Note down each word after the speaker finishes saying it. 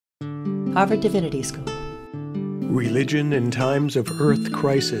Harvard Divinity School. Religion in Times of Earth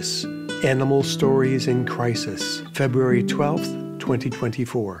Crisis. Animal Stories in Crisis. February 12th,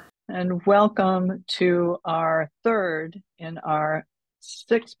 2024. And welcome to our third in our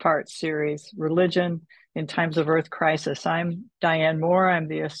six-part series, Religion in Times of Earth Crisis. I'm Diane Moore. I'm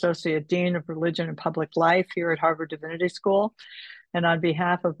the Associate Dean of Religion and Public Life here at Harvard Divinity School. And on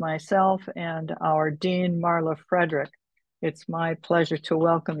behalf of myself and our Dean, Marla Frederick, it's my pleasure to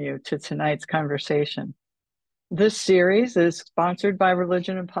welcome you to tonight's conversation. This series is sponsored by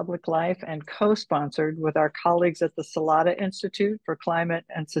Religion and Public Life and co-sponsored with our colleagues at the Salata Institute for Climate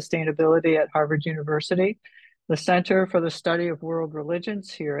and Sustainability at Harvard University, the Center for the Study of World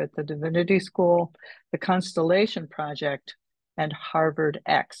Religions here at the Divinity School, the Constellation Project, and Harvard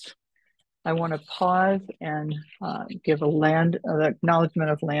X. I want to pause and give an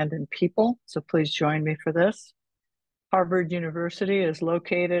acknowledgement of land and people, so please join me for this. Harvard University is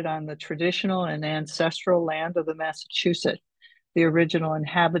located on the traditional and ancestral land of the Massachusetts, the original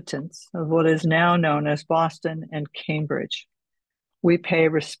inhabitants of what is now known as Boston and Cambridge. We pay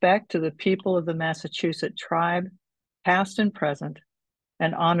respect to the people of the Massachusetts tribe, past and present,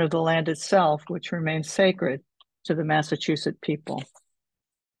 and honor the land itself, which remains sacred to the Massachusetts people.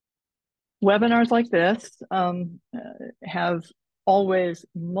 Webinars like this have always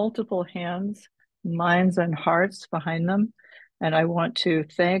multiple hands, minds, and hearts behind them. And I want to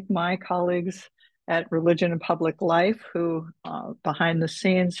thank my colleagues at Religion and Public Life who behind the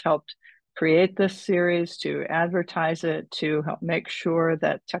scenes helped create this series, to advertise it, to help make sure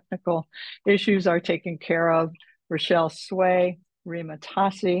that technical issues are taken care of. Rochelle Sway, Rima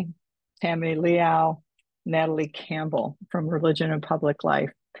Tassi, Tammy Liao, Natalie Campbell from Religion and Public Life.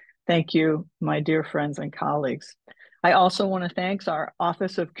 Thank you, my dear friends and colleagues. I also want to thank our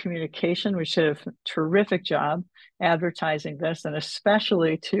Office of Communication, which did a terrific job advertising this, and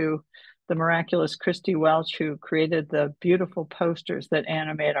especially to the miraculous Christy Welch, who created the beautiful posters that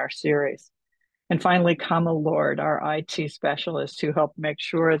animate our series. And finally, Kamal Lord, our IT specialist, who helped make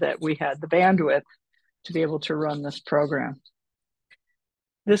sure that we had the bandwidth to be able to run this program.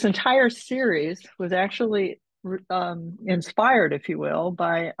 This entire series was actually inspired, if you will,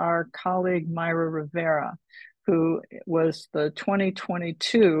 by our colleague Myra Rivera, who was the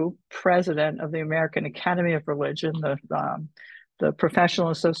 2022 president of the American Academy of Religion, the Professional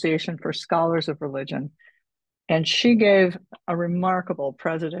Association for Scholars of Religion. And she gave a remarkable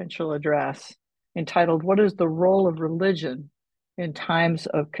presidential address entitled, "What is the Role of Religion in Times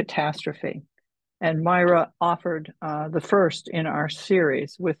of Catastrophe?" And Myra offered the first in our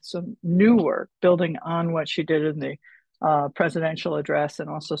series with some new work, building on what she did in the presidential address and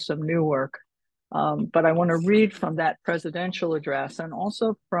also some new work. But I want to read from that presidential address and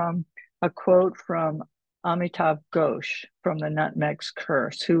also from a quote from Amitav Ghosh from the Nutmeg's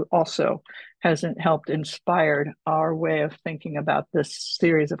Curse, who also has helped inspire our way of thinking about this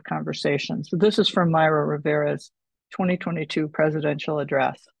series of conversations. So this is from Myra Rivera's 2022 presidential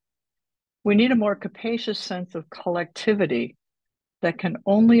address. "We need a more capacious sense of collectivity that can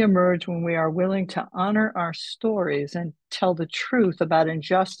only emerge when we are willing to honor our stories and tell the truth about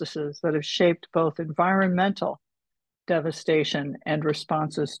injustices that have shaped both environmental devastation and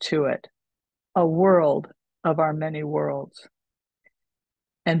responses to it. A world of our many worlds."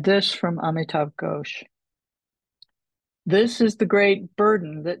 And this from Amitav Ghosh. "This is the great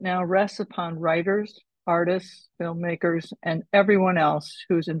burden that now rests upon writers, artists, filmmakers, and everyone else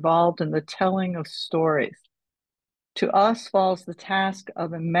who's involved in the telling of stories. To us falls the task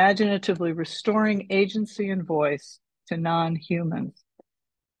of imaginatively restoring agency and voice to non-humans.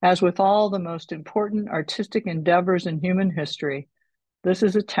 As with all the most important artistic endeavors in human history, this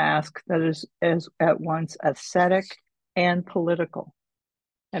is a task that is at once aesthetic and political.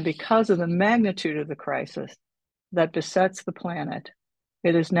 And because of the magnitude of the crisis that besets the planet,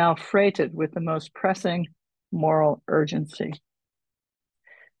 it is now freighted with the most pressing moral urgency."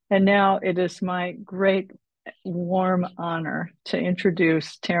 And now it is my great warm honor to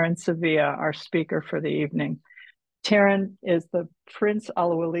introduce Teren Sevea, our speaker for the evening. Teren is the Prince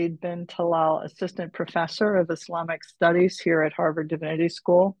Al-Walid bin Talal Assistant Professor of Islamic Studies here at Harvard Divinity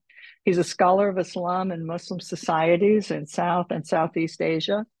School. He's a scholar of Islam and Muslim societies in South and Southeast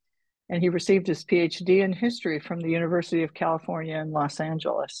Asia, and he received his PhD in history from the University of California in Los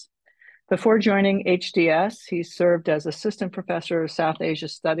Angeles. Before joining HDS, he served as Assistant Professor of South Asia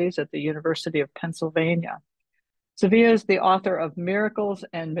Studies at the University of Pennsylvania. Sevea is the author of Miracles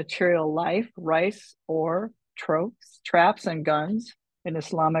and Material Life, Rice, Ore, Tropes, Traps, and Guns in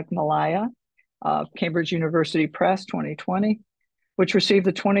Islamic Malaya, Cambridge University Press 2020, which received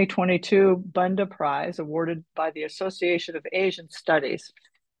the 2022 Bunda Prize awarded by the Association of Asian Studies.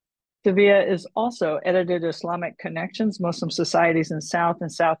 Sevilla is also edited Islamic Connections, Muslim Societies in South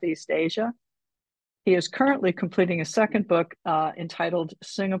and Southeast Asia. He is currently completing a second book entitled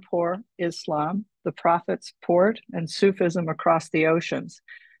Singapore, Islam, the Prophet's Port and Sufism Across the Oceans.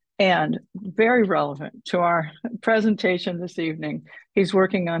 And very relevant to our presentation this evening, he's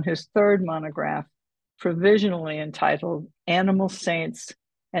working on his third monograph, provisionally entitled Animal Saints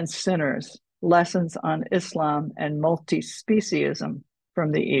and Sinners, Lessons on Islam and Multispecism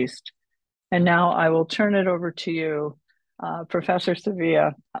from the East. And now I will turn it over to you, Professor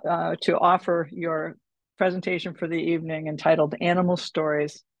Sevilla, to offer your presentation for the evening entitled Animal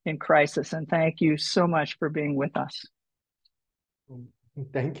Stories in Crisis. And thank you so much for being with us.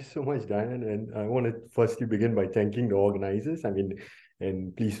 Thank you so much, Diane. And I want to firstly begin by thanking the organizers.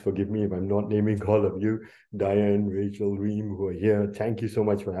 And please forgive me if I'm not naming all of you, Diane, Rachel, Reem, who are here. Thank you so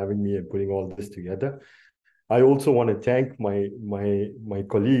much for having me and putting all this together. I also want to thank my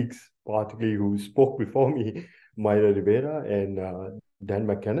colleagues, particularly who spoke before me, Myra Rivera and Dan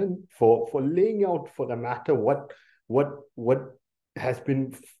McKinnon, for laying out for the matter what has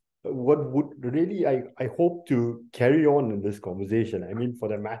been, what would really I hope to carry on in this conversation. I mean, for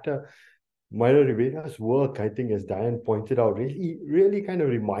the matter, Myra Rivera's work, I think, as Diane pointed out, really kind of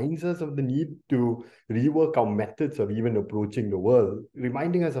reminds us of the need to rework our methods of even approaching the world,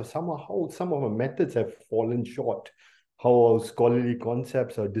 reminding us of how some of our methods have fallen short, how our scholarly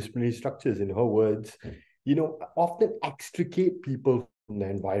concepts, our disciplinary structures, in her words, often extricate people from their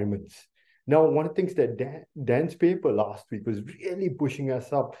environments. Now, one of the things that Dan's paper last week was really pushing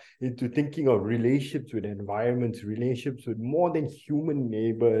us up into thinking of relationships with environments, relationships with more than human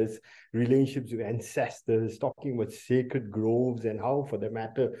neighbors, relationships with ancestors, talking about sacred groves and how, for that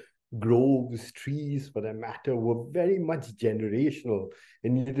matter, groves, trees, for that matter, were very much generational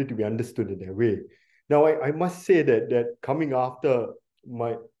and needed to be understood in their way. Now, I must say that coming after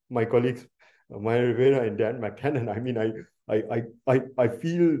my colleagues, Myra Rivera and Dan McKinnon, I mean, I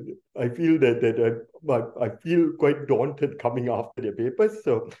feel that I feel quite daunted coming after their papers.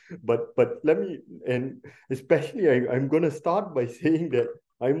 So, but let me, and especially I'm going to start by saying that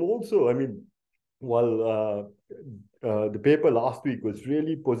I'm also, I mean, while the paper last week was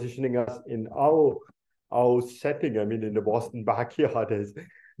really positioning us in our setting, I mean, in the Boston backyard, as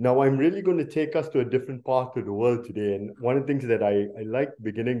now I'm really going to take us to a different part of the world today. And one of the things that I like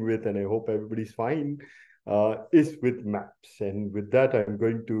beginning with, and I hope everybody's fine, is with maps. And with that, I'm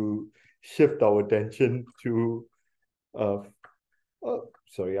going to shift our attention to,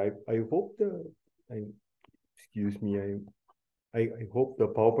 sorry, I hope excuse me, I hope the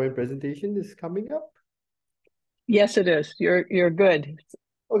PowerPoint presentation is coming up. Yes, it is. You're good.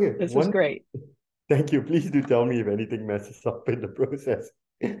 Okay. This is great. Thank you. Please do tell me if anything messes up in the process.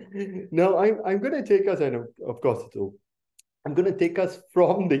 Now, I'm going to take us, and of course, I'm going to take us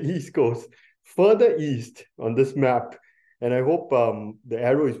from the East Coast further east on this map, and I hope the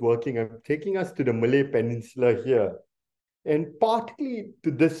arrow is working. I'm taking us to the Malay Peninsula here, and partly to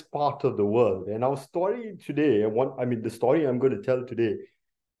this part of the world. And our story today, the story I'm going to tell today,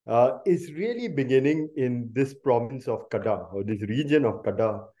 is really beginning in this province of Kedah, or this region of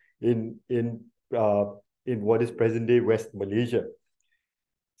Kedah in what is present-day West Malaysia.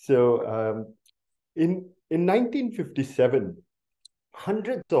 So in 1957,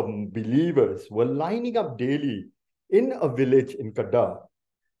 hundreds of believers were lining up daily in a village in Kedah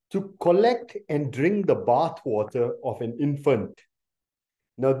to collect and drink the bath water of an infant.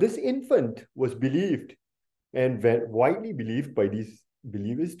 Now, this infant was believed and widely believed by these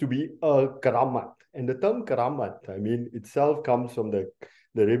believers to be a karamat. And the term karamat, I mean, itself comes from the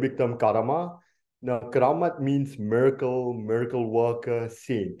Arabic term karama. Now, karamat means miracle worker,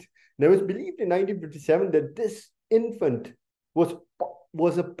 saint. Now, it was believed in 1957 that this infant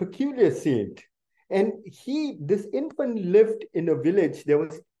was a peculiar saint. And this infant lived in a village that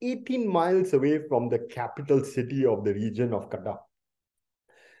was 18 miles away from the capital city of the region of Kedah.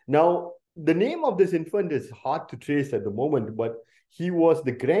 Now, the name of this infant is hard to trace at the moment, but he was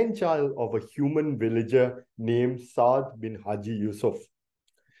the grandchild of a human villager named Saad bin Haji Yusuf.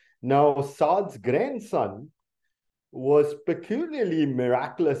 Now, Saad's grandson was peculiarly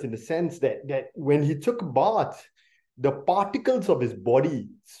miraculous in the sense that when he took a bath, the particles of his body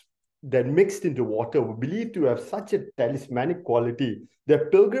that mixed into water were believed to have such a talismanic quality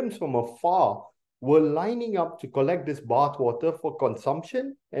that pilgrims from afar were lining up to collect this bath water for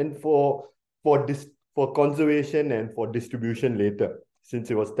consumption and for conservation and for distribution later, since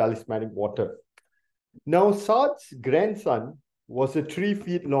it was talismanic water. Now, Saad's grandson was a 3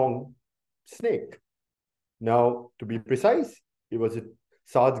 feet long snake. Now, to be precise,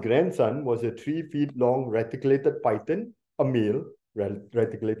 Saad's grandson was a 3 feet long reticulated python, a male,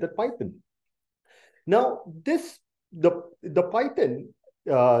 reticulated python. Now, the python,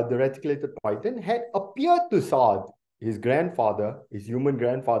 the reticulated python, had appeared to Saad, his grandfather, his human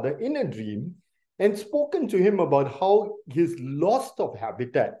grandfather, in a dream and spoken to him about how his loss of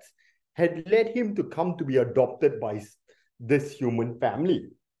habitats had led him to come to be adopted by this human family.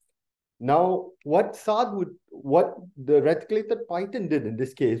 Now, what the reticulated python did in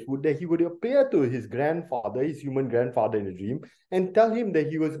this case would that he would appear to his grandfather, his human grandfather, in a dream and tell him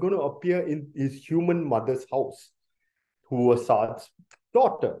that he was going to appear in his human mother's house, who was Saad's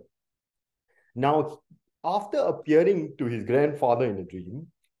daughter. Now, after appearing to his grandfather in a dream,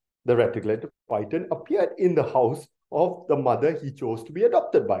 the reticulated python appeared in the house of the mother he chose to be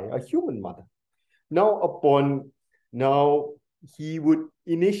adopted by, a human mother. Now, he would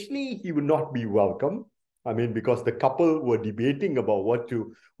not be welcome. I mean, because the couple were debating about what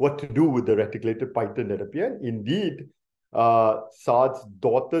to do with the reticulated python that appeared. Indeed, Saad's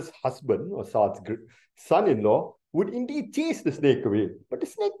daughter's husband, or Saad's son-in-law, would indeed chase the snake away, but the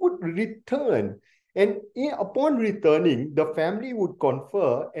snake would return. And upon returning, the family would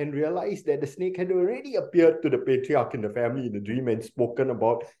confer and realize that the snake had already appeared to the patriarch in the family in the dream and spoken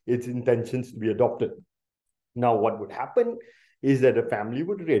about its intentions to be adopted. Now, what would happen is that the family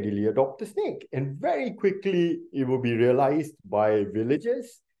would readily adopt the snake. And very quickly, it would be realized by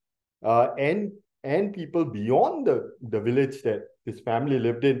villagers and people beyond the village that this family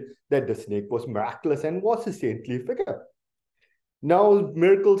lived in, that the snake was miraculous and was a saintly figure. Now,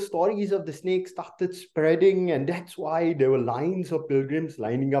 miracle stories of the snake started spreading, and that's why there were lines of pilgrims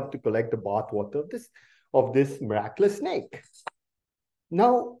lining up to collect the bath water of this miraculous snake.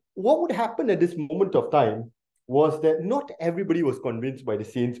 Now, what would happen at this moment of time was that not everybody was convinced by the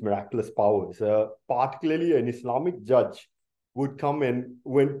saint's miraculous powers. Particularly an Islamic judge would come and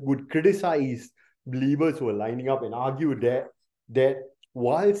would criticize believers who were lining up and argue that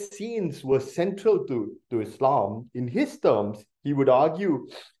while saints were central to Islam, in his terms, he would argue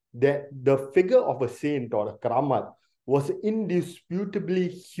that the figure of a saint or a karamat was an indisputably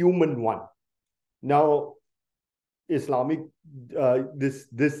human one. Now, this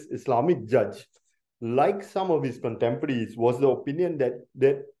Islamic judge, like some of his contemporaries, was the opinion that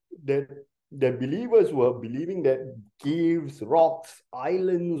believers were believing that caves, rocks,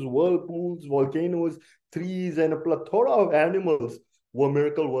 islands, whirlpools, volcanoes, trees, and a plethora of animals were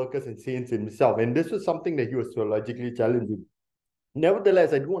miracle workers and saints himself. And this was something that he was theologically challenging.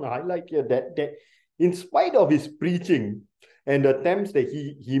 Nevertheless, I do want to highlight here that in spite of his preaching and attempts that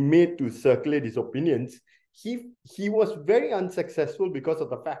he made to circulate his opinions, he was very unsuccessful because of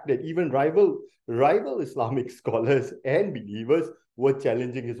the fact that even rival Islamic scholars and believers were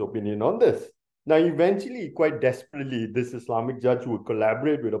challenging his opinion on this. Now, eventually, quite desperately, this Islamic judge would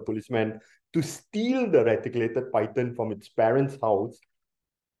collaborate with a policeman to steal the reticulated python from its parents' house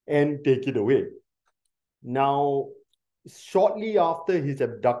and take it away. Now, shortly after his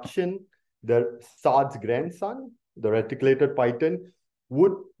abduction, Saad's grandson, the reticulated python,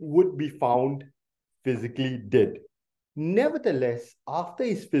 would be found physically dead. Nevertheless, after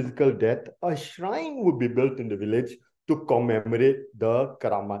his physical death, a shrine would be built in the village to commemorate the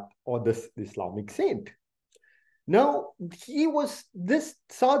Karamat, or the Islamic saint. Now,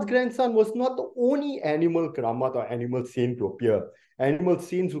 Saad's grandson was not the only animal Karamat or animal saint to appear. Animal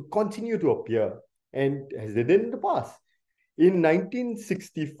saints would continue to appear, and as they did in the past. In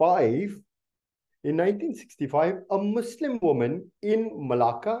 1965, a Muslim woman in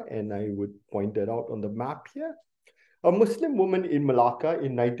Malacca, and I would point that out on the map here, a Muslim woman in Malacca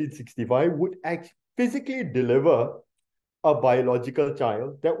in 1965 would physically deliver a biological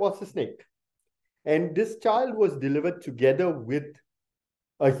child that was a snake. And this child was delivered together with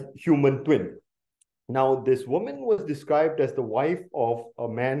a human twin. Now, this woman was described as the wife of a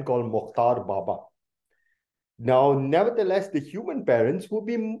man called Mokhtar Baba. Now, nevertheless, the human parents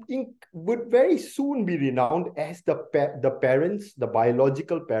would very soon be renowned as the parents, the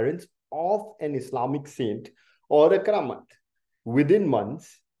biological parents of an Islamic saint or a karamat. Within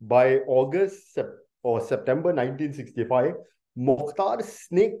months, by August or September 1965, Mokhtar's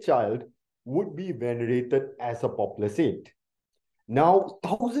snake child would be venerated as a popular saint. Now,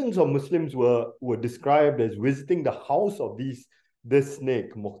 thousands of Muslims were described as visiting the house of this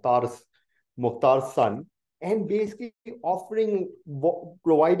snake, Mokhtar's son, and basically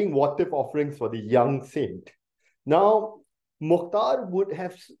providing votive offerings for the young saint. Now, Mokhtar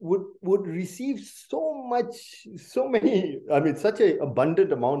would receive such an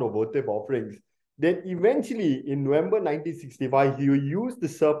abundant amount of votive offerings that eventually in November 1965, he used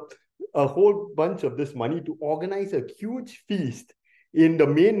a whole bunch of this money to organize a huge feast in the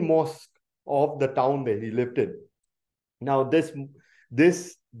main mosque of the town that he lived in. Now, this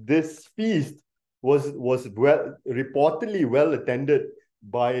this feast was reportedly well attended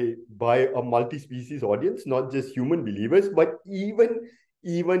by a multi-species audience, not just human believers, but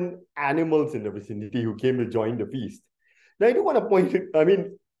even animals in the vicinity who came to join the feast. Now, I do want to point it, I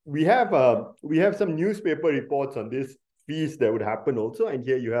mean, we have some newspaper reports on this feast that would happen also. And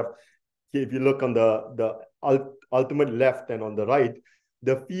here you have, if you look on the ultimate left and on the right,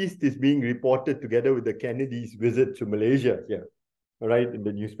 the feast is being reported together with the Kennedy's visit to Malaysia here, right, in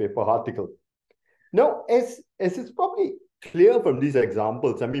the newspaper article. Now, as it's probably clear from these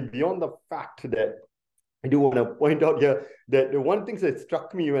examples, I mean, beyond the fact that I do want to point out here that the one thing that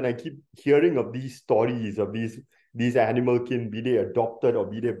struck me when I keep hearing of these stories of these animal kin, be they adopted or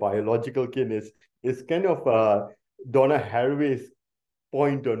be they biological kin, is kind of Donna Haraway's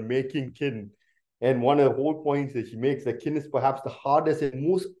point on making kin. And one of the whole points that she makes, that kin is perhaps the hardest and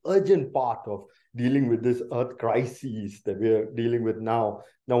most urgent part of dealing with this earth crises that we're dealing with now.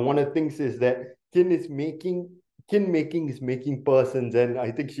 Now, one of the things is that kin making is making persons. And I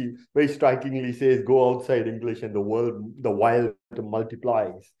think she very strikingly says, go outside English and the wild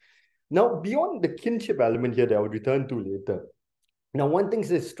multiplies. Now, beyond the kinship element here that I would return to later. Now, one thing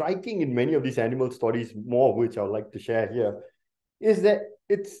that's striking in many of these animal stories, more of which I would like to share here, is that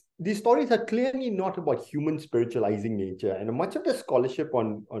these stories are clearly not about human spiritualizing nature. And much of the scholarship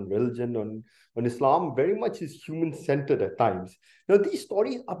on religion, on Islam, very much is human-centered at times. Now, these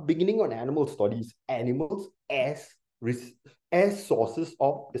stories are beginning on animal studies, animals as sources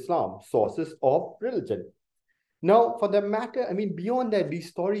of Islam, sources of religion. Now, for that matter, I mean, beyond that, these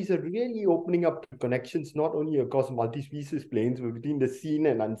stories are really opening up connections not only across multi-species planes, but between the seen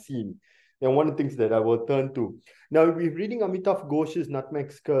and unseen. And one of the things that I will turn to. Now, we're reading Amitav Ghosh's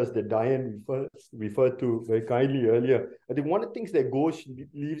Nutmeg's Curse that Diane referred to very kindly earlier. I think one of the things that Ghosh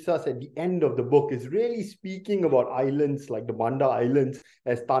leaves us at the end of the book is really speaking about islands like the Banda Islands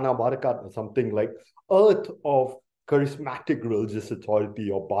as Tanah Barakat, or something like earth of charismatic religious authority,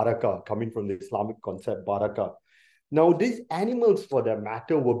 or baraka, coming from the Islamic concept baraka. Now, these animals, for that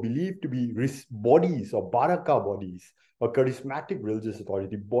matter, were believed to be bodies, or baraka bodies, or charismatic religious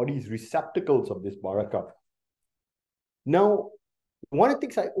authority bodies, receptacles of this baraka. Now, one of the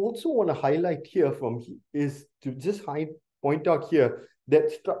things I also want to highlight here is to just point out here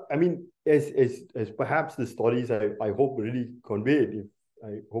that, I mean, as perhaps the stories I hope really conveyed,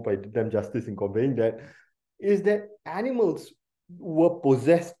 I hope I did them justice in conveying that, is that animals were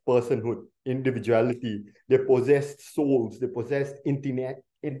possessed personhood, individuality, they possessed souls, they possessed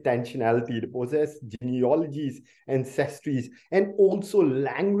intentionality, they possessed genealogies, ancestries, and also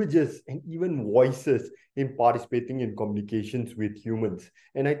languages and even voices in participating in communications with humans.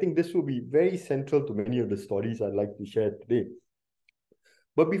 And I think this will be very central to many of the stories I'd like to share today.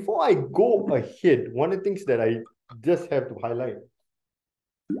 But before I go ahead, one of the things that I just have to highlight,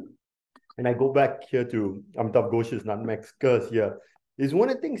 and I go back here to Amitav Ghosh's Nutmeg's Curse here, is one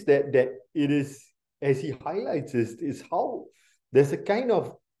of the things that it is, as he highlights, is how there's a kind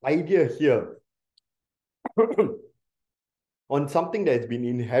of idea here on something that has been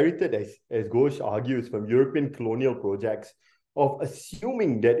inherited, as Ghosh argues, from European colonial projects, of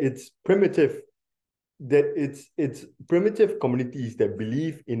assuming that it's primitive communities that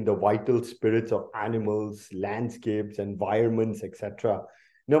believe in the vital spirits of animals, landscapes, environments, etc.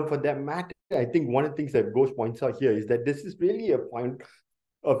 Now, for that matter, I think one of the things that Ghosh points out here is that this is really a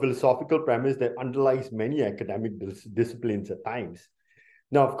philosophical premise that underlies many academic disciplines at times.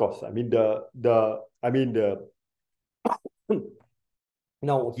 Now, of course, I mean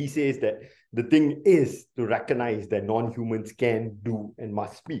now he says that the thing is to recognize that non-humans can, do, and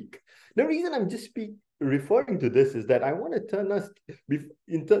must speak. The reason I'm just referring to this is that I want to turn us,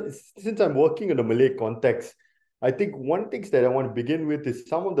 since I'm working in a Malay context, I think one thing that I want to begin with is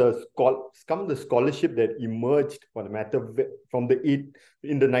some of the scholarship that emerged, for the matter,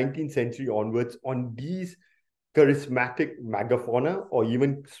 in the 19th century onwards on these charismatic megafauna, or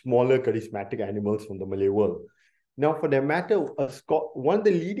even smaller charismatic animals from the Malay world. Now, for that matter, one of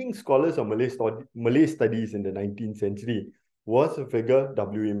the leading scholars of Malay studies in the 19th century was a figure,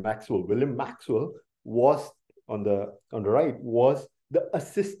 W.E. Maxwell. William Maxwell was, on the right, was the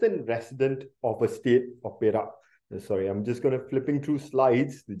assistant resident of a state of Perak. Sorry, I'm just going to flipping through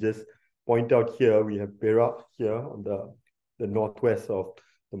slides to just point out here. We have Perak here on the northwest of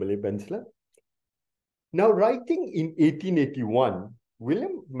the Malay Peninsula. Now, writing in 1881,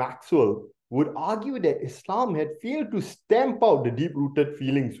 William Maxwell would argue that Islam had failed to stamp out the deep-rooted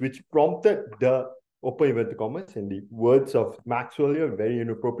feelings which prompted the, open inverted commas, in the words of Maxwell here, very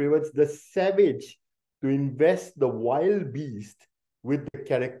inappropriate words, the savage to invest the wild beast with the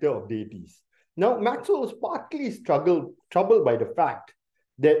character of deities. Now, Maxwell was partly troubled by the fact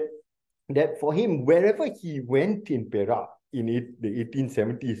that for him, wherever he went in Perak, the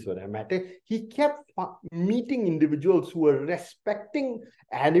 1870s for that matter, he kept meeting individuals who were respecting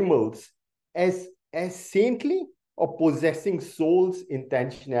animals as saintly or possessing souls,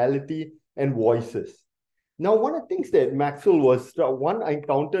 intentionality, and voices. Now, one of the things that one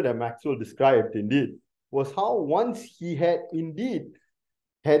encounter that Maxwell described indeed was how once he had indeed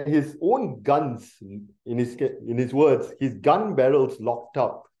had his own guns, in his words, his gun barrels locked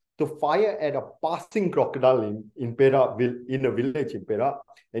up to fire at a passing crocodile in Perak, in a village in Perak,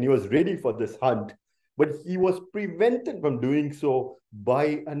 and he was ready for this hunt. But he was prevented from doing so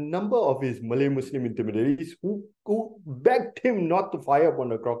by a number of his Malay Muslim intermediaries who begged him not to fire upon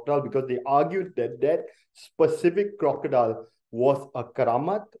the crocodile because they argued that specific crocodile was a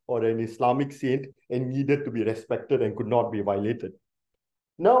karamat or an Islamic saint and needed to be respected and could not be violated.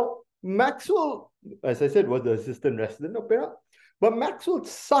 Now, Maxwell, as I said, was the assistant resident of Perak, but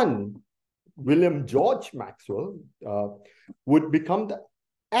Maxwell's son, William George Maxwell, would become the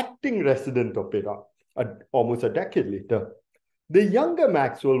acting resident of Perak almost a decade later. The younger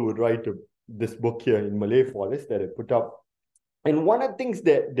Maxwell would write this book here in Malay Forest that I put up. And one of the things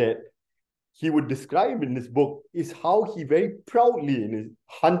that he would describe in this book is how he very proudly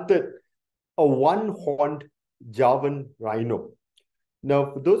hunted a one-horned Javan rhino.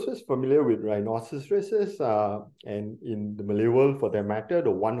 Now, for those who are familiar with rhinoceroses, and in the Malay world for that matter, the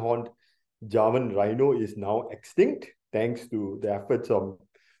one-horned Javan rhino is now extinct thanks to the efforts of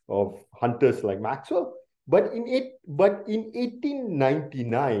hunters like Maxwell. But in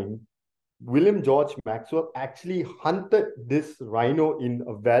 1899, William George Maxwell actually hunted this rhino in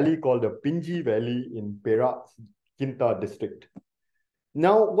a valley called the Pinji Valley in Perak's Kinta district.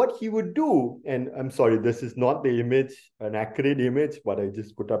 Now, what he would do, and I'm sorry, this is not the image, an accurate image, but I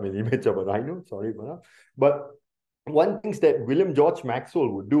just put up an image of a rhino, sorry for that. But one thing that William George Maxwell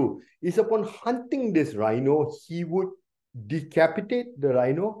would do is upon hunting this rhino, he would decapitate the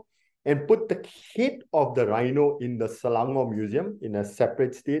rhino and put the head of the rhino in the Selangor Museum in a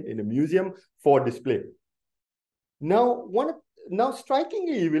separate state, in a museum for display. Now,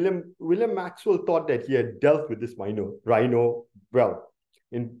 strikingly, William Maxwell thought that he had dealt with this rhino well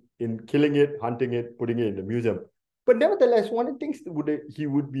in killing it, hunting it, putting it in the museum. But nevertheless, one of the things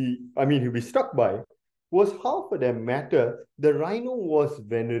he'd be struck by was how, for that matter, the rhino was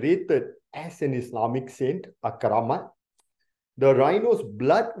venerated as an Islamic saint, a karamat. The rhino's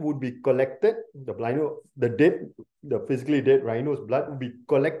blood would be collected, the physically dead rhino's blood would be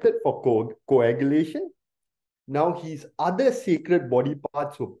collected for coagulation. Now, his other sacred body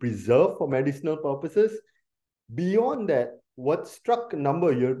parts were preserved for medicinal purposes. Beyond that, what struck a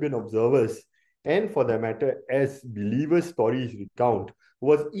number of European observers, and for that matter, as believers' stories recount,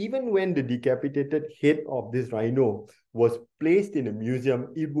 was even when the decapitated head of this rhino was placed in a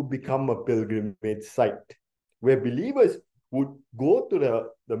museum, it would become a pilgrimage site, where believers would go to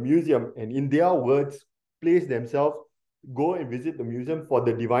the museum and, in their words, go and visit the museum for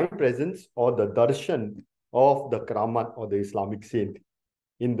the divine presence or the darshan of the karamat or the Islamic saint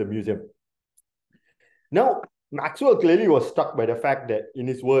in the museum. Now, Maxwell clearly was struck by the fact that, in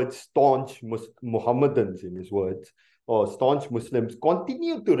his words, staunch Mohammedans, or staunch Muslims,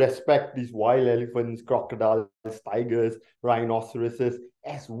 continue to respect these wild elephants, crocodiles, tigers, rhinoceroses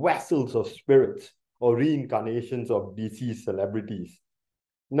as vessels of spirits or reincarnations of deceased celebrities.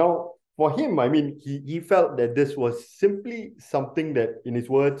 Now, for him, he felt that this was simply something that, in his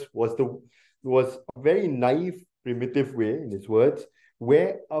words, was a very naive, primitive way, in his words,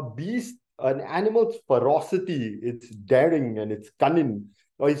 where an animal's ferocity, its daring and its cunning,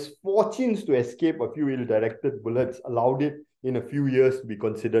 or its fortunes to escape a few ill-directed bullets allowed it in a few years to be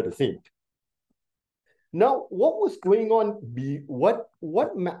considered a saint. Now, what was going on? What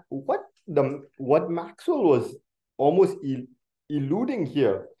Maxwell was almost eluding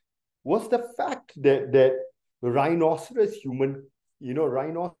here was the fact that rhinoceros human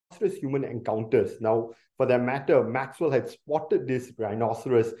encounters. Now, for that matter, Maxwell had spotted this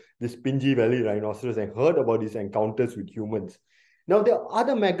Pinji Valley rhinoceros, and heard about his encounters with humans. Now, there are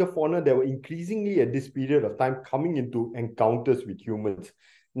other megafauna that were increasingly at this period of time coming into encounters with humans.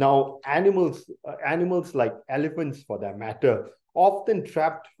 Now, animals like elephants, for that matter, often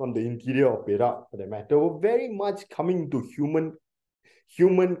trapped from the interior of Perak, for that matter, were very much coming to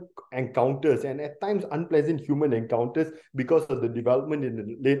human encounters, and at times unpleasant human encounters, because of the development in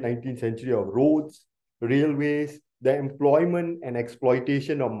the late 19th century of roads, railways, the employment and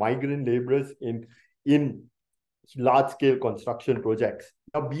exploitation of migrant laborers in large-scale construction projects.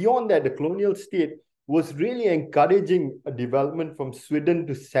 Now, beyond that, the colonial state was really encouraging a development from Sweden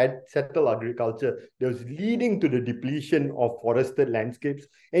to settle agriculture that was leading to the depletion of forested landscapes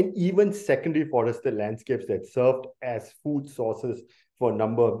and even secondary forested landscapes that served as food sources for a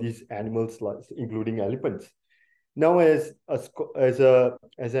number of these animals, including elephants. Now, as an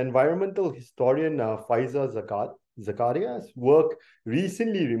environmental historian, Faiza Zakaria's work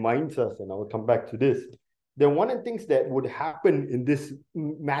recently reminds us, and I will come back to this, that one of the things that would happen in this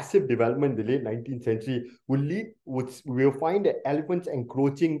massive development in the late 19th century we'll find the elephants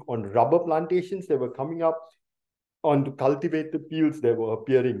encroaching on rubber plantations that were coming up, onto cultivated fields that were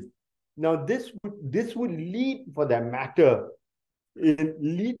appearing. Now, this would lead, for that matter,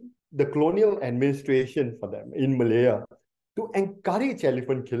 lead the colonial administration for them in Malaya to encourage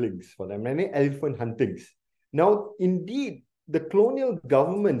elephant killings for them and elephant huntings. Now, indeed, the colonial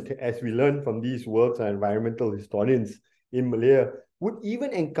government, as we learn from these works and environmental historians in Malaya, would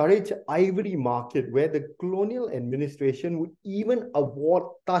even encourage ivory market, where the colonial administration would even award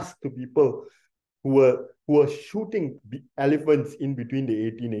tusks to people who were shooting elephants in between the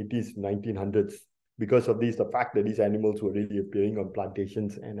 1880s and 1900s. Because of the fact that these animals were really appearing on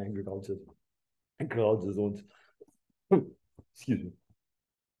plantations and agriculture zones. Excuse me.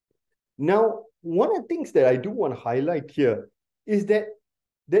 Now, one of the things that I do want to highlight here is that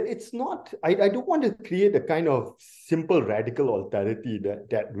it's not, I don't want to create a kind of simple radical alterity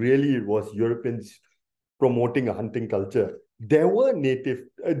that really was Europeans promoting a hunting culture. There were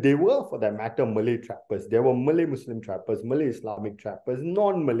for that matter, Malay trappers. There were Malay Muslim trappers, Malay Islamic trappers,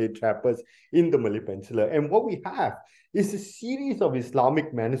 non-Malay trappers in the Malay Peninsula. And what we have is a series of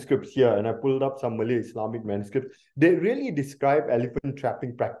Islamic manuscripts here, and I pulled up some Malay Islamic manuscripts. They really describe elephant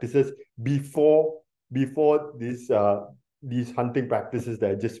trapping practices before these hunting practices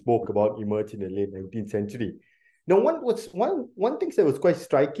that I just spoke about emerged in the late 19th century. Now, one thing that was quite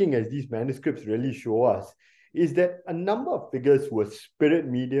striking, as these manuscripts really show us, is that a number of figures who were spirit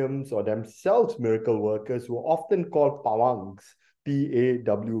mediums or themselves miracle workers were often called pawangs,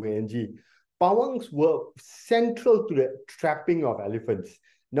 P-A-W-A-N-G. Pawangs were central to the trapping of elephants.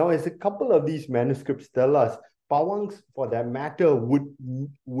 Now, as a couple of these manuscripts tell us, pawangs, for that matter, would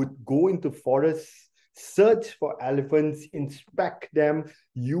go into forests, search for elephants, inspect them,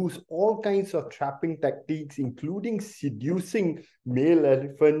 use all kinds of trapping techniques, including seducing male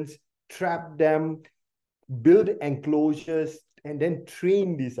elephants, trap them, build enclosures, and then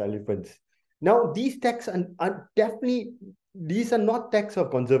train these elephants. Now, these texts are definitely, these are not texts of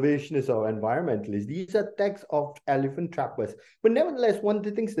conservationists or environmentalists. These are texts of elephant trappers. But nevertheless, one of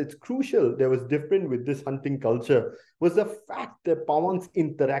the things that's crucial that was different with this hunting culture was the fact that pawangs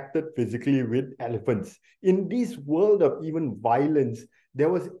interacted physically with elephants. In this world of even violence, there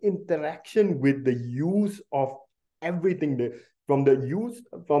was interaction with the use of everything,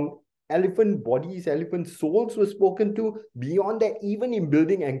 from elephant bodies, elephant souls were spoken to. Beyond that, even in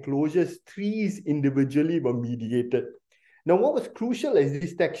building enclosures, trees individually were mediated. Now, what was crucial, as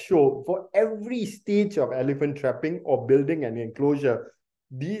these texts show, for every stage of elephant trapping or building an enclosure,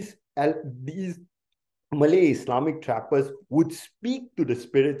 these Malay Islamic trappers would speak to the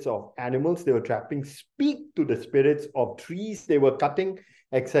spirits of animals they were trapping, speak to the spirits of trees they were cutting,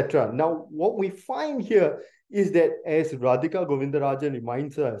 etc. Now, what we find here is that, as Radhika Govindarajan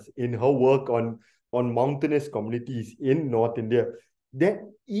reminds us in her work on mountainous communities in North India, that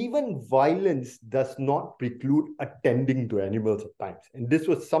even violence does not preclude attending to animals at times. And this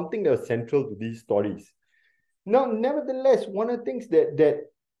was something that was central to these stories. Now, nevertheless, one of the things that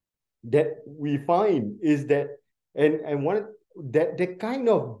we find is that, and one that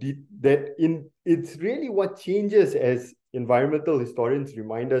it's really what changes, as environmental historians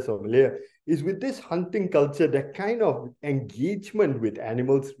remind us of Malaya, is with this hunting culture, that kind of engagement with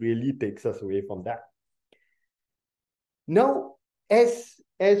animals really takes us away from that. Now, as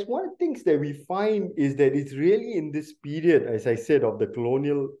one of the things that we find is that it's really in this period, as I said, of the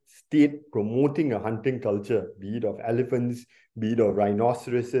colonial state promoting a hunting culture, be it of elephants, be it of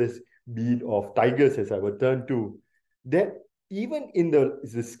rhinoceroses, be it of tigers, as I would turn to, that even in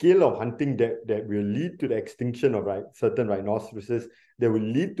the scale of hunting that will lead to the extinction of certain rhinoceroses, that will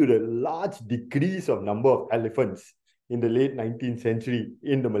lead to the large decrease of number of elephants in the late 19th century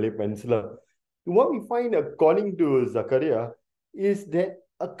in the Malay Peninsula. What we find, according to Zakaria, is that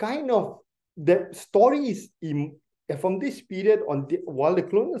a kind of that stories from this period while the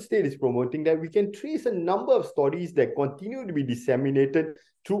colonial state is promoting that, we can trace a number of stories that continue to be disseminated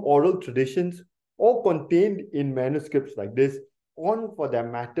through oral traditions or contained in manuscripts like this on, for that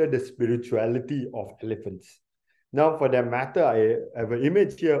matter, the spirituality of elephants. Now, for that matter, I have an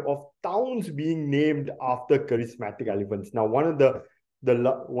image here of towns being named after charismatic elephants. Now, one of the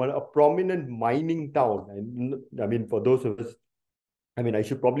a prominent mining town. And I mean, for those of us, I mean, I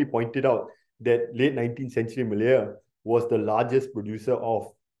should probably point it out that late 19th century Malaya was the largest producer of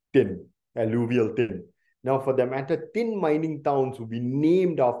tin, alluvial tin. Now, for that matter, tin mining towns would be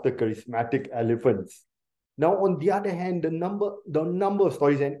named after charismatic elephants. Now, on the other hand, the number of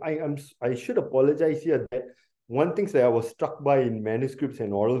stories, and I should apologize here that one thing that I was struck by in manuscripts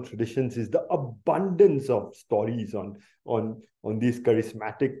and oral traditions is the abundance of stories on these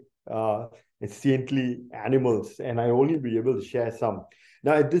charismatic saintly animals, and I only be able to share some.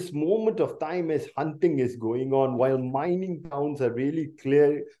 Now, at this moment of time, as hunting is going on, while mining towns are really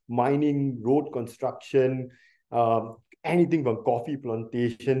clear, mining, road construction, anything from coffee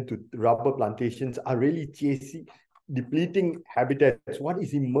plantation to rubber plantations are really chasing, depleting habitats. What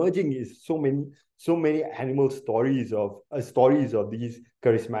is emerging is so many animal stories of these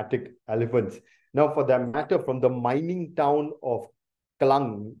charismatic elephants. Now, for that matter, from the mining town of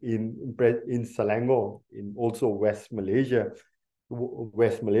Kelang in Selangor, in also West Malaysia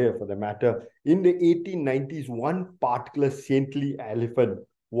for the matter, in the 1890s, one particular saintly elephant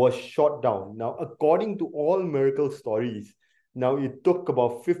was shot down. Now, according to all miracle stories, now it took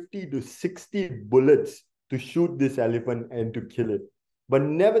about 50 to 60 bullets to shoot this elephant and to kill it. But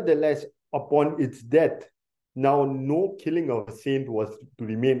nevertheless, upon its death, now no killing of a saint was to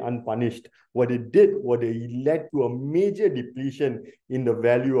remain unpunished. What it led to a major depletion in the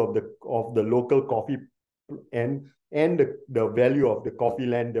value of the local coffee and the value of the coffee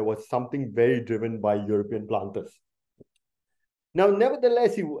land. There was something very driven by European planters. Now,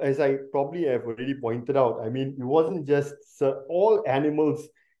 nevertheless, as I probably have already pointed out, I mean, it wasn't just all animals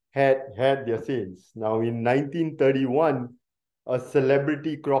had their saints. Now, in 1931, a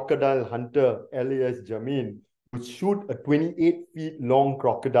celebrity crocodile hunter, Elias Jamin, would shoot a 28 feet long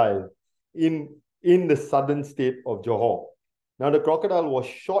crocodile in the southern state of Johor. Now, the crocodile was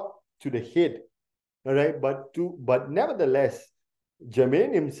shot to the head, all right, but nevertheless,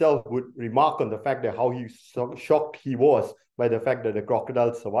 Jermaine himself would remark on the fact that how shocked he was by the fact that the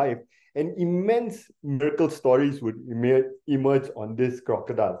crocodile survived, and immense miracle stories would emerge on this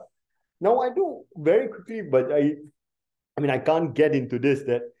crocodile. Now, I do very quickly, but I mean, I can't get into this,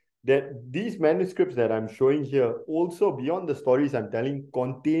 that these manuscripts that I'm showing here, also beyond the stories I'm telling,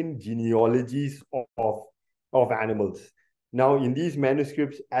 contain genealogies of animals. Now, in these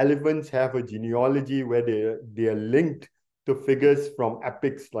manuscripts, elephants have a genealogy where they are linked to figures from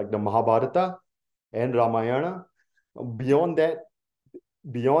epics like the Mahabharata and Ramayana. Beyond that,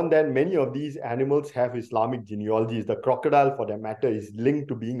 many of these animals have Islamic genealogies. The crocodile, for that matter, is linked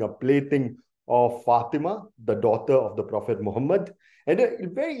to being a plaything of Fatima, the daughter of the Prophet Muhammad. And there are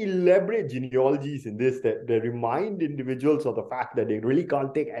very elaborate genealogies in this that remind individuals of the fact that they really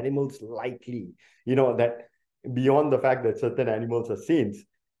can't take animals lightly. That beyond the fact that certain animals are saints.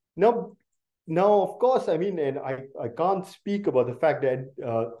 Now, of course, I mean, and I can't speak about the fact that,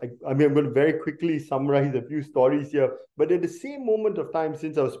 I mean, I'm going to very quickly summarize a few stories here, but at the same moment of time,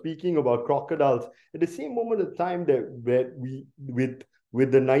 since I was speaking about crocodiles, at the same moment of time with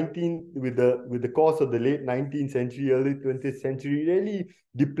the course of the late 19th century, early 20th century, really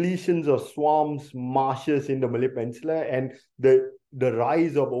depletions of swamps, marshes in the Malay Peninsula, and the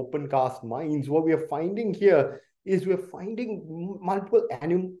rise of open cast mines, what we are finding here is we're finding multiple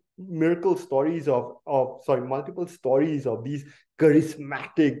multiple stories of these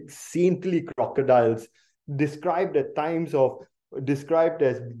charismatic, saintly crocodiles described as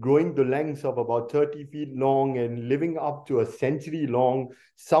growing to lengths of about 30 feet long and living up to a century long,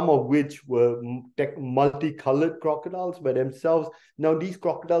 some of which were multicolored crocodiles by themselves. Now, these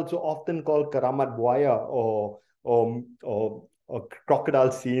crocodiles are often called karamat buaya or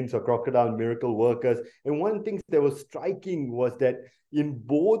crocodile saints or crocodile miracle workers. And one of the things that was striking was that in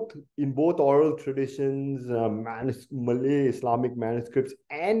both oral traditions, Malay Islamic manuscripts,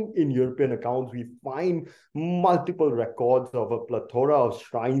 and in European accounts, we find multiple records of a plethora of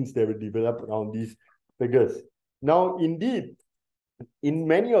shrines that were developed around these figures. Now, indeed, in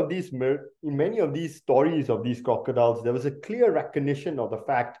many of these stories of these crocodiles, there was a clear recognition of the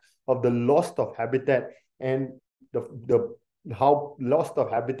fact of the loss of habitat and how loss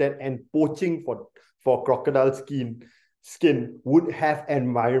of habitat and poaching for crocodile skin would have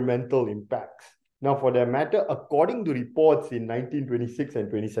environmental impacts. Now, for that matter, according to reports in 1926 and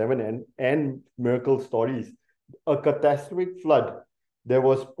 27 and miracle stories, a catastrophic flood that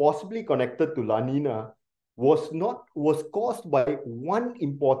was possibly connected to La Nina was caused by one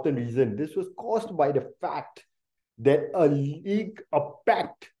important reason. This was caused by the fact that a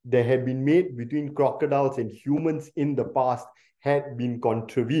pact that had been made between crocodiles and humans in the past had been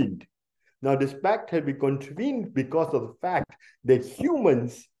contravened. Now, this pact had been contravened because of the fact that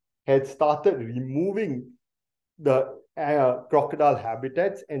humans had started removing the crocodile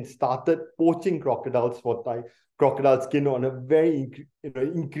habitats and started poaching crocodiles for crocodile skin on a very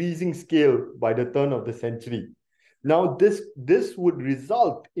increasing scale by the turn of the century. Now, this would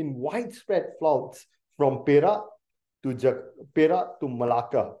result in widespread floods from Perak to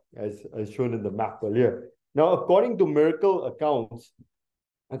Malacca, as shown in the map earlier. Now, according to miracle accounts,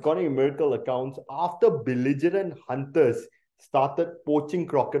 after belligerent hunters started poaching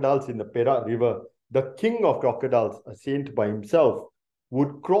crocodiles in the Perak River, the king of crocodiles, a saint by himself,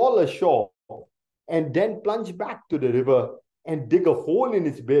 would crawl ashore and then plunge back to the river and dig a hole in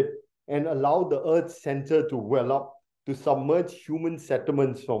its bed and allow the earth's center to well up to submerge human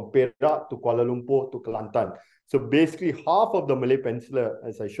settlements from Perak to Kuala Lumpur to Kelantan. So basically, half of the Malay Peninsula,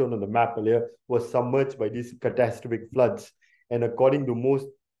 as I shown on the map earlier, was submerged by these catastrophic floods. And according to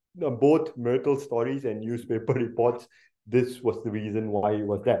both miracle stories and newspaper reports, this was the reason why it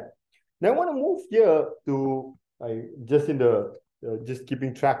was that. Now I want to move here to just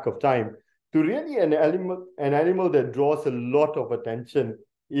keeping track of time, to really an animal that draws a lot of attention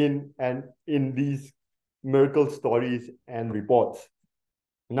in these miracle stories and reports.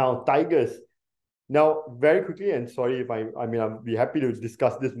 Now, tigers. Now, very quickly, and sorry if I'll be happy to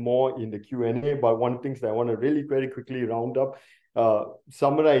discuss this more in the Q&A, but one of the things that I want to really very quickly round up,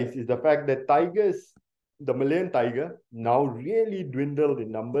 summarize, is the fact that tigers, the Malayan tiger, now really dwindled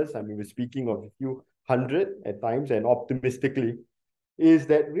in numbers. I mean, we're speaking of a few hundred at times, and optimistically, is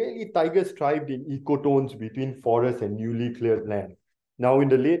that really tigers thrived in ecotones between forest and newly cleared land. Now, in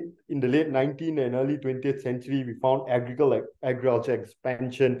the late 19th and early 20th century, we found agriculture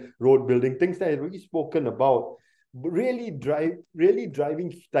expansion, road building, things that I've already spoken about, really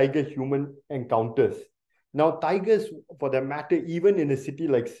driving tiger-human encounters. Now, tigers, for that matter, even in a city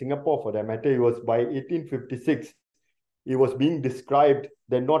like Singapore, for that matter, it was by 1856, it was being described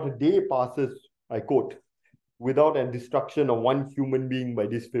that not a day passes, I quote, without a destruction of one human being by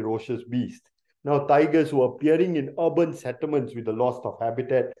this ferocious beast. Now, tigers were appearing in urban settlements with the loss of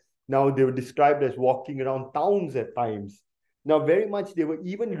habitat. Now, they were described as walking around towns at times. Now, very much, they were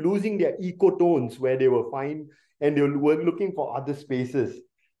even losing their ecotones where they were fine, and they were looking for other spaces.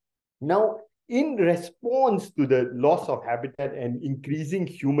 Now, in response to the loss of habitat and increasing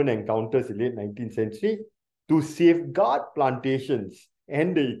human encounters in the late 19th century, to safeguard plantations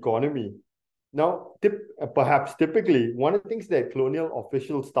and the economy, now, perhaps typically, one of the things that colonial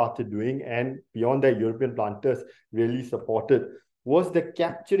officials started doing, and beyond that, European planters really supported, was the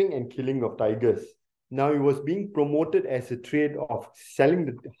capturing and killing of tigers. Now, it was being promoted as a trade of selling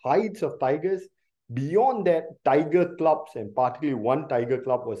the hides of tigers. Beyond that, tiger clubs, and particularly one tiger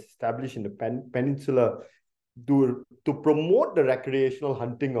club, was established in the peninsula to promote the recreational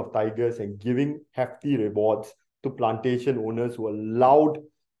hunting of tigers and giving hefty rewards to plantation owners who allowed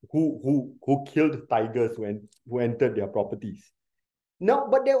who killed tigers who entered their properties. Now,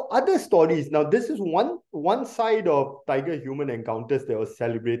 but there were other stories. Now, this is one side of tiger-human encounters that was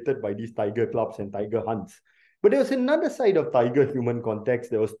celebrated by these tiger clubs and tiger hunts. But there was another side of tiger-human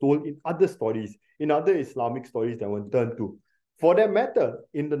context that was told in other stories, in other Islamic stories that were turned to. For that matter,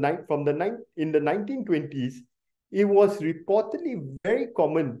 in the 1920s, it was reportedly very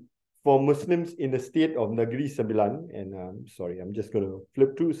common for Muslims in the state of Negeri Sembilan, and sorry, I'm just going to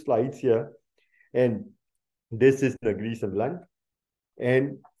flip through slides here, and this is Negeri Sembilan,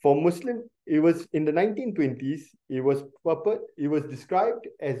 and for Muslim, it was in the 1920s, it was described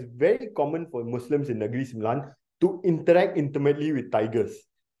as very common for Muslims in Negeri Sembilan to interact intimately with tigers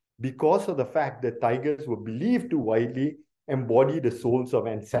because of the fact that tigers were believed to widely embody the souls of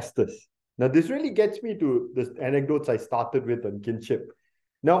ancestors. Now, this really gets me to the anecdotes I started with on kinship.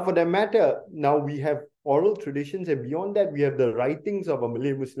 Now, for that matter, now we have oral traditions, and beyond that, we have the writings of a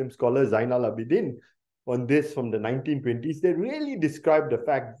Malay Muslim scholar, Zainal Abidin, on this from the 1920s that really describe the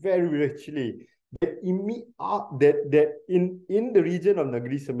fact very richly that in the region of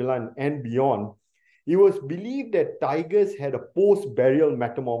Negeri Sembilan and beyond, it was believed that tigers had a post-burial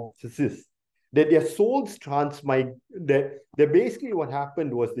metamorphosis, that their souls that basically what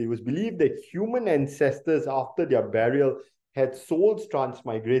happened was it was believed that human ancestors after their burial had souls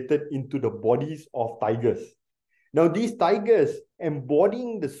transmigrated into the bodies of tigers. Now, these tigers,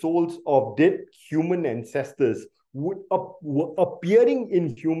 embodying the souls of dead human ancestors, were appearing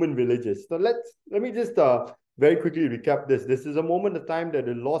in human villages. So let me just very quickly recap this. This is a moment of time that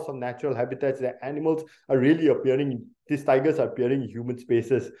the loss of natural habitats, that animals are really appearing, these tigers are appearing in human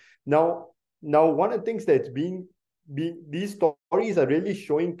spaces. Now one of the things that's these stories are really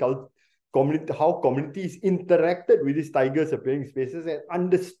showing how communities interacted with these tigers appearing spaces and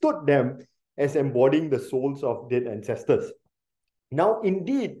understood them as embodying the souls of dead ancestors. Now,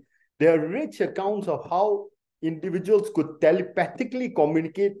 indeed, there are rich accounts of how individuals could telepathically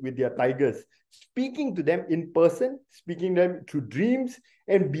communicate with their tigers, speaking to them in person, speaking to them through dreams,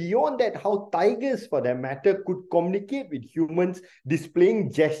 and beyond that, how tigers, for that matter, could communicate with humans,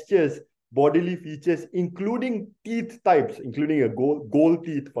 displaying gestures, bodily features, including teeth types, including a gold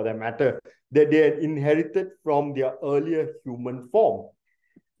teeth, for that matter, that they had inherited from their earlier human form.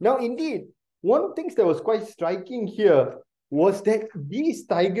 Now, indeed, one of the things that was quite striking here was that these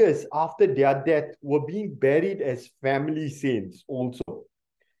tigers, after their death, were being buried as family saints also.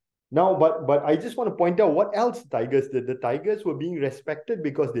 Now, but I just want to point out what else tigers did. The tigers were being respected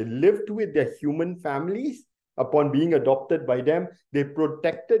because they lived with their human families upon being adopted by them. They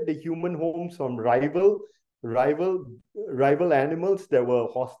protected the human homes from rival animals that were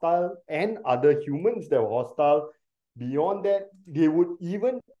hostile and other humans that were hostile. Beyond that, they would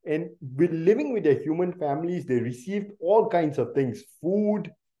even, and with living with their human families, they received all kinds of things: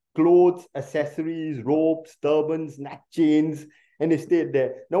 food, clothes, accessories, ropes, turbans, neck chains, and they stayed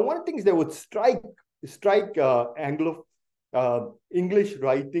there. Now, one of the things that would strike English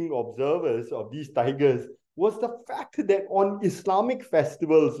writing observers of these tigers was the fact that on Islamic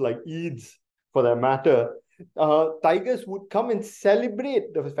festivals like Eids, for that matter, tigers would come and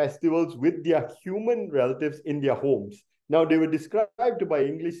celebrate the festivals with their human relatives in their homes. Now, they were described by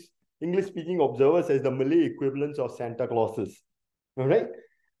English-speaking observers as the Malay equivalents of Santa Clauses. All right.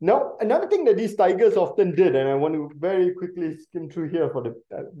 Now, another thing that these tigers often did, and I want to very quickly skim through here for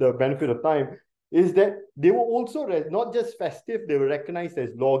the benefit of time, is that they were also not just festive, they were recognized as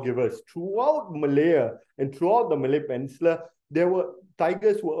lawgivers. Throughout Malaya and throughout the Malay Peninsula,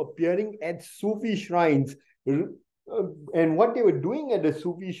 tigers were appearing at Sufi shrines. And what they were doing at the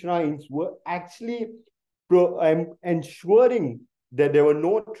Sufi shrines were actually ensuring that there were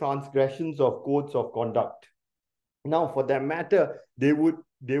no transgressions of codes of conduct. Now, for that matter, they would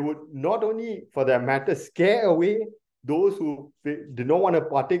not only, for that matter, scare away those who did not want to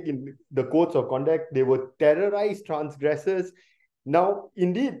partake in the codes of conduct. They would terrorize transgressors. Now,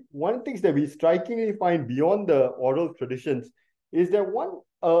 indeed, one of the things that we strikingly find beyond the oral traditions is that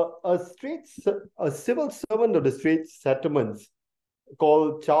a civil servant of the Straits Settlements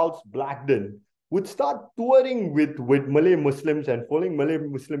called Charles Blackden would start touring with Malay Muslims and following Malay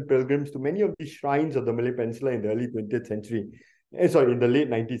Muslim pilgrims to many of these shrines of the Malay Peninsula in the early 20th century. In the late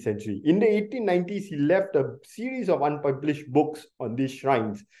 19th century. In the 1890s, he left a series of unpublished books on these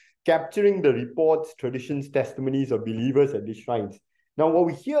shrines, capturing the reports, traditions, testimonies of believers at these shrines. Now, what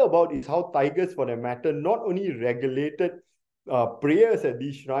we hear about is how tigers, for that matter, not only regulated prayers at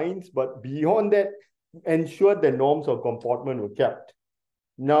these shrines, but beyond that, ensured that norms of comportment were kept.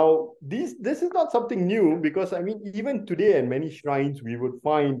 Now, this is not something new, because, I mean, even today at many shrines, we would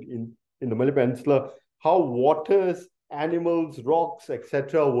find in the Malay Peninsula how waters, animals, rocks,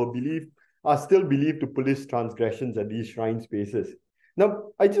 etc. are still believed to police transgressions at these shrine spaces. Now,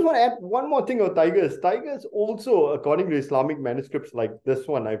 I just want to add one more thing on tigers. Tigers also, according to Islamic manuscripts like this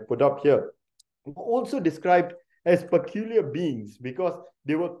one I put up here, were also described as peculiar beings because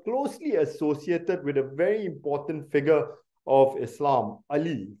they were closely associated with a very important figure of Islam,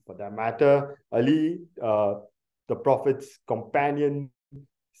 Ali, for that matter. Ali, the Prophet's companion,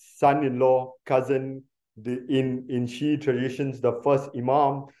 son-in-law, cousin, in Shi'i traditions, the first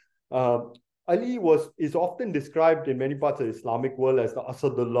Imam. Ali is often described in many parts of the Islamic world as the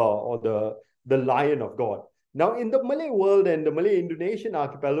Asadullah, or the Lion of God. Now, in the Malay world and the Malay Indonesian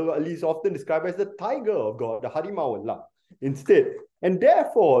archipelago, Ali is often described as the tiger of God, the Harimau Allah, instead. And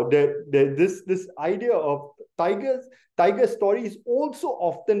therefore, this idea of tiger stories also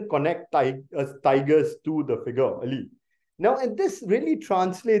often connect tigers to the figure of Ali. Now, and this really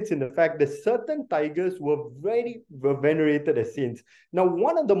translates in the fact that certain tigers were venerated as saints. Now,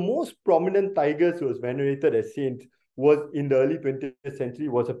 one of the most prominent tigers who was venerated as saint was in the early 20th century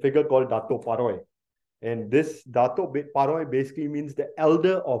was a figure called Dato Paroi. And this Dato Paroi basically means the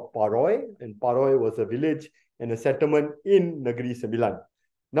elder of Paroi, and Paroi was a village and a settlement in Negeri Sembilan.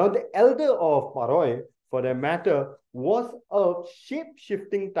 Now, the elder of Paroi, for that matter, was a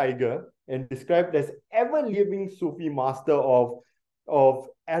shape-shifting tiger and described as ever-living Sufi master of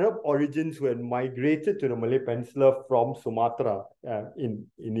Arab origins who had migrated to the Malay Peninsula from Sumatra in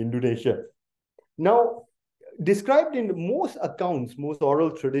Indonesia. Now, described in most accounts, most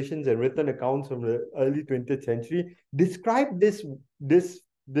oral traditions and written accounts from the early 20th century, describe this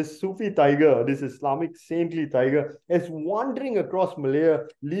Sufi tiger, this Islamic saintly tiger, as wandering across Malaya,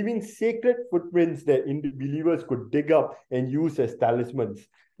 leaving sacred footprints that believers could dig up and use as talismans.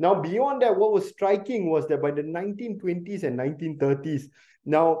 Now, beyond that, what was striking was that by the 1920s and 1930s,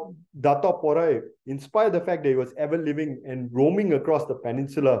 now Dato Porai, in spite of the fact that he was ever living and roaming across the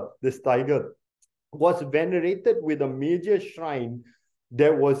peninsula, this tiger, was venerated with a major shrine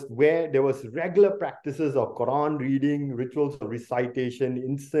that was where there was regular practices of Quran reading, rituals of recitation,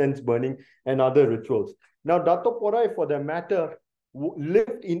 incense burning, and other rituals. Now, Dato Porai, for that matter,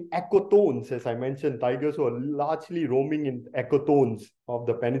 lived in ecotones, as I mentioned. Tigers were largely roaming in ecotones of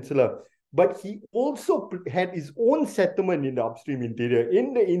the peninsula. But he also had his own settlement in the upstream interior.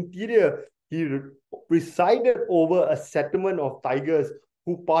 In the interior, he presided over a settlement of tigers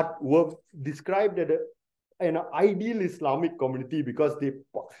who were described as an ideal Islamic community because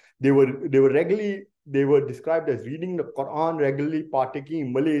they were described as reading the Quran regularly, partaking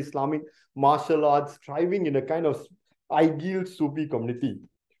in Malay Islamic martial arts, thriving in a kind of ideal Sufi community.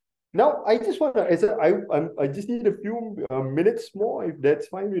 Now, I just want to, I just need a few minutes more, if that's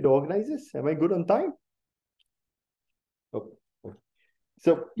fine with the organizers. Am I good on time? Okay.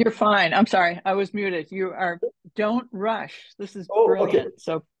 So you're fine. I'm sorry, I was muted. Don't rush. This is brilliant. Okay.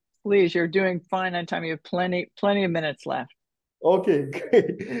 So please, you're doing fine on time. You have plenty of minutes left. Okay,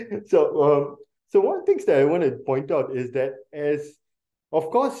 great. So one of the things that I want to point out is that of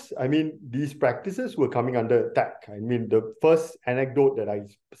course, I mean, these practices were coming under attack. I mean, the first anecdote that I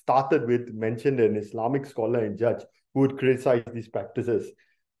started with mentioned an Islamic scholar and judge who would criticize these practices.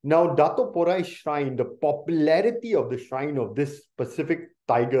 Now, Dato Porai's shrine, the popularity of the shrine of this specific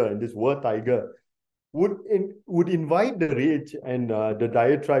tiger and this war tiger would invite the rage and the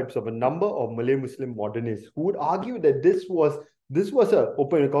diatribes of a number of Malay Muslim modernists who would argue that this was an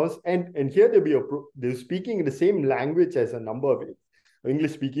open cause, and here they're speaking in the same language as a number of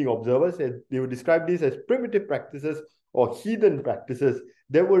English-speaking observers, and they would describe these as primitive practices or heathen practices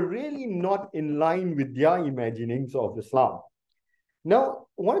that were really not in line with their imaginings of Islam. Now,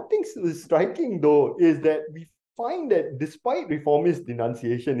 one of the things that is striking, though, is that we find that despite reformist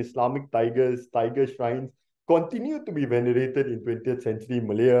denunciation, Islamic tiger shrines continue to be venerated in 20th century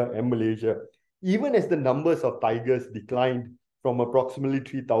Malaya and Malaysia, even as the numbers of tigers declined from approximately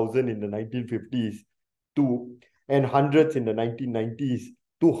 3,000 in the 1950s and hundreds in the 1990s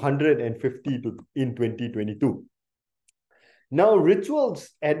to 150 in 2022. Now,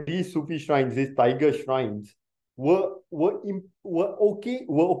 rituals at these Sufi shrines, these tiger shrines, were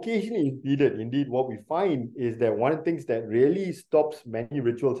occasionally impeded. Indeed, what we find is that one of the things that really stops many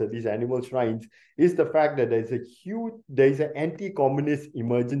rituals at these animal shrines is the fact that there is an anti-communist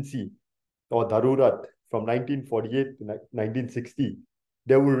emergency or darurat from 1948 to 1960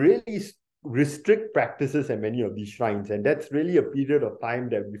 that will really restrict practices at many of these shrines. And that's really a period of time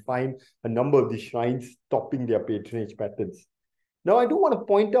that we find a number of these shrines stopping their patronage patterns. Now, I do want to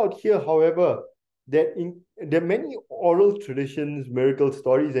point out here, however, that there are many oral traditions, miracle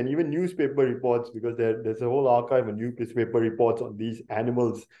stories, and even newspaper reports, because there's a whole archive of newspaper reports on these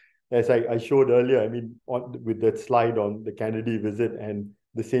animals, as I showed earlier, I mean, with that slide on the Kennedy visit and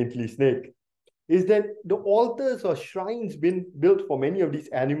the saintly snake, is that the altars or shrines being built for many of these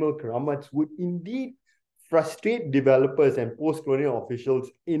animal karamats would indeed frustrate developers and post-colonial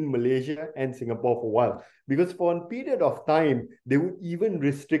officials in Malaysia and Singapore for a while. Because for a period of time, they would even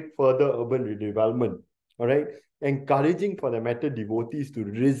restrict further urban redevelopment, all right? Encouraging, for the matter, devotees to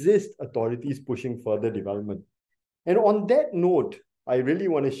resist authorities pushing further development. And on that note, I really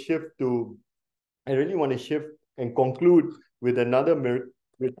want to shift and conclude with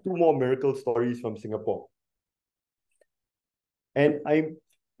with two more miracle stories from Singapore. And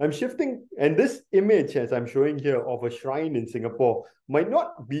I'm shifting, and this image, as I'm showing here, of a shrine in Singapore might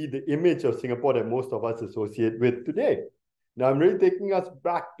not be the image of Singapore that most of us associate with today. Now, I'm really taking us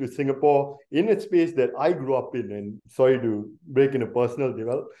back to Singapore in a space that I grew up in, and sorry to break in a personal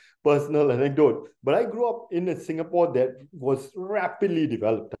anecdote, but I grew up in a Singapore that was rapidly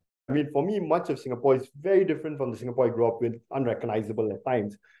developed. I mean, for me, much of Singapore is very different from the Singapore I grew up with, unrecognizable at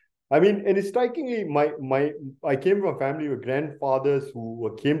times. I mean, and it's strikingly, I came from a family with grandfathers who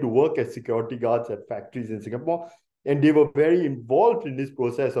came to work as security guards at factories in Singapore, and they were very involved in this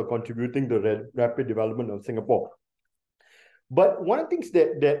process of contributing to the rapid development of Singapore. But one of the things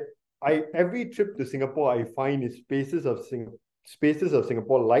that every trip to Singapore, I find is spaces of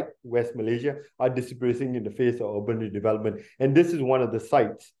Singapore, like West Malaysia, are disappearing in the face of urban redevelopment. And this is one of the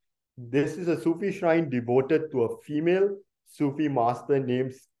sites. This is a Sufi shrine devoted to a female Sufi master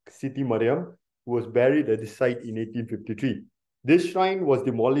named Siti Mariam, who was buried at this site in 1853. This shrine was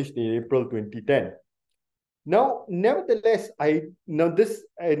demolished in April 2010. Now, nevertheless, one of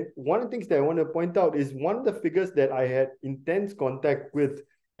the things that I want to point out is one of the figures that I had intense contact with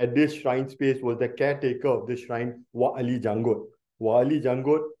at this shrine space was the caretaker of this shrine, Wak Ali Janggut, Wali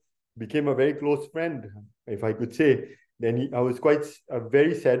Jangot became a very close friend, if I could say. Then I was quite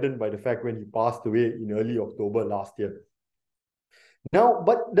very saddened by the fact when he passed away in early October last year. Now,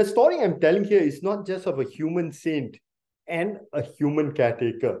 but the story I'm telling here is not just of a human saint and a human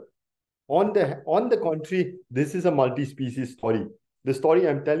caretaker. On the contrary, this is a multi-species story. The story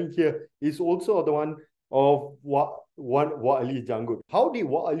I'm telling here is also the one of Wa'ali Jangut. How did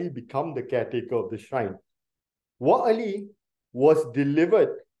Wa'ali become the caretaker of the shrine? Wa'ali was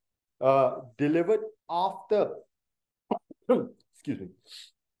delivered after, excuse me.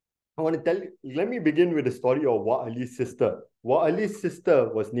 I want to tell you, let me begin with the story of Wa'ali's sister. Wa'ali's sister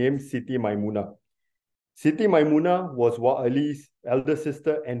was named Siti Maimuna. Siti Maimuna was Wa'ali's elder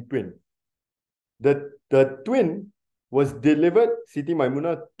sister and twin. The twin was delivered, Siti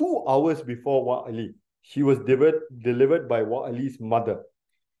Maimuna, 2 hours before Wa'ali. She was delivered by Wa'ali's mother.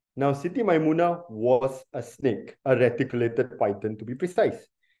 Now, Siti Maimuna was a snake, a reticulated python to be precise.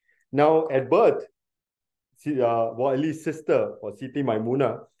 Now, at birth, Wa'ali's sister, or Siti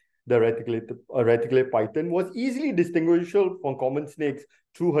Maimuna, the reticulated python, was easily distinguishable from common snakes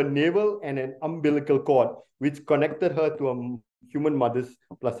through her navel and an umbilical cord, which connected her to a human mother's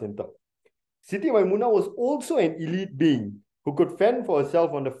placenta. Siti Maimuna was also an elite being who could fend for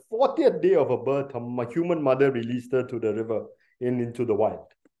herself. On the 40th day of her birth, her human mother released her to the river and into the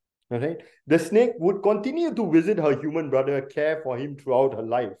wild. All right? The snake would continue to visit her human brother, care for him throughout her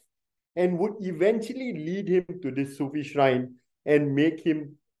life, and would eventually lead him to this Sufi shrine and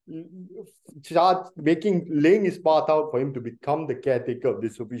laying his path out for him to become the caretaker of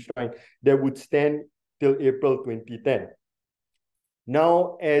this Sufi shrine that would stand till April 2010.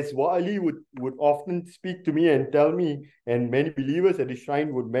 Now, as Wa'ali would often speak to me and tell me, and many believers at the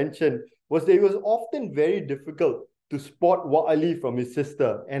shrine would mention, was that it was often very difficult to spot Wa'ali from his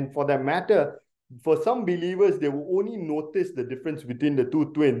sister. And for that matter, for some believers, they will only notice the difference between the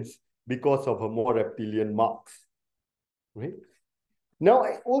two twins because of her more reptilian marks. Right? Now,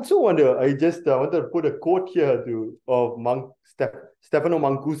 I also wonder, I wanted to put a quote here of Stefano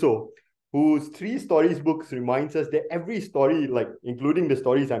Mancuso, whose 3 Stories books reminds us that every story, like including the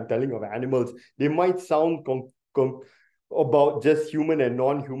stories I'm telling of animals, they might sound about just human and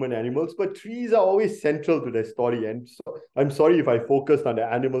non-human animals, but trees are always central to their story. And so I'm sorry if I focused on the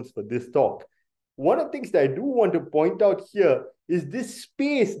animals for this talk. One of the things that I do want to point out here is this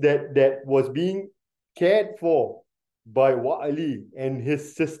space that was being cared for by Wa'ali and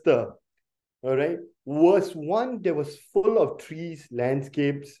his sister, all right, was one that was full of trees,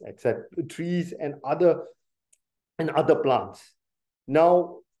 landscapes, etc., trees and other plants.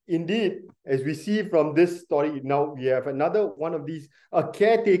 Now, indeed, as we see from this story, now we have another one of these, a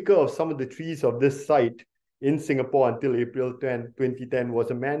caretaker of some of the trees of this site in Singapore until April 10, 2010, was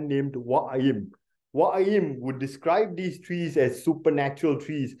a man named Wa'ayim. Wa'ayim would describe these trees as supernatural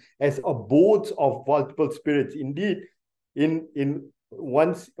trees, as abodes of multiple spirits. Indeed,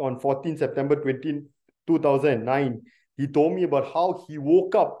 once on 14 September 2009, he told me about how he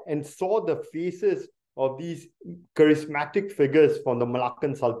woke up and saw the faces of these charismatic figures from the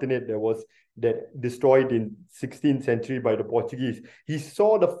Malaccan Sultanate that destroyed in 16th century by the Portuguese. He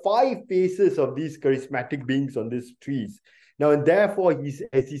saw the 5 faces of these charismatic beings on these trees. Now, and therefore,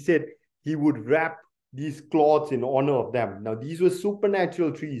 as he said, he would wrap these cloths in honor of them. Now, these were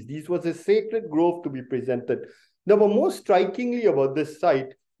supernatural trees. This was a sacred grove to be presented. Now, but most strikingly about this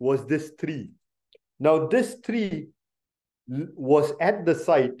site was this tree. Now, this tree was at the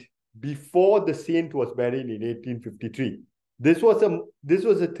site before the saint was buried in 1853. This was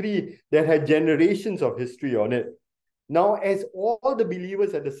a tree that had generations of history on it. Now, as all the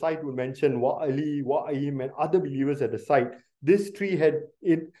believers at the site would mention, Wa'ali, Wa'ayim, and other believers at the site, this tree had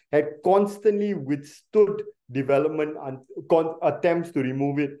constantly withstood development and attempts to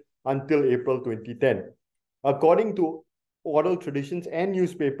remove it until April 2010. According to oral traditions and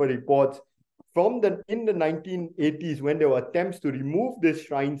newspaper reports, in the 1980s, when there were attempts to remove this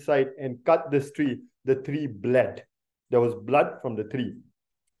shrine site and cut this tree, the tree bled. There was blood from the tree.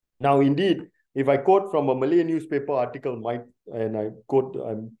 Now, indeed, if I quote from a Malay newspaper article,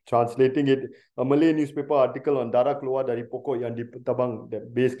 I'm translating it, a Malay newspaper article on Darah Keluar dari Pokok yang Ditebang,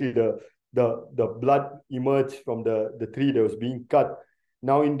 that basically the blood emerged from the tree that was being cut.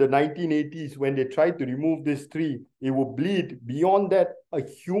 Now, in the 1980s, when they tried to remove this tree, it would bleed. Beyond that, a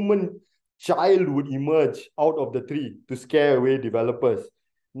human child would emerge out of the tree to scare away developers.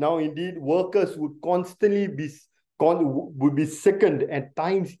 Now, indeed, workers would constantly be sickened, at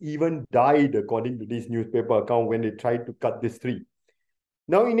times even died, according to this newspaper account, when they tried to cut this tree.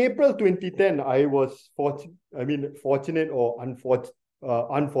 Now, in April 2010, I was fortunate or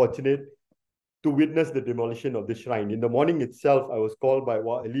unfortunate to witness the demolition of the shrine. In the morning itself, I was called by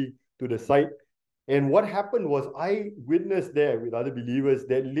Wa Ali to the site. And what happened was I witnessed there with other believers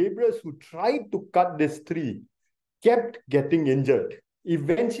that laborers who tried to cut this tree kept getting injured.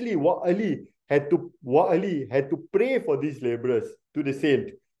 Eventually, Wa Ali had to pray for these laborers to the saint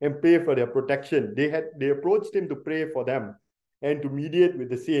and pray for their protection. They approached him to pray for them and to mediate with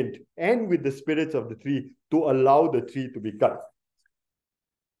the saint and with the spirits of the tree to allow the tree to be cut.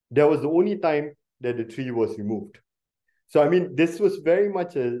 That was the only time that the tree was removed. So, I mean, this was very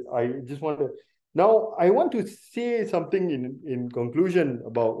much I just want to... Now, I want to say something in conclusion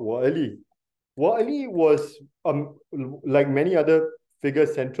about Wa Ali. Wa Ali was, like many other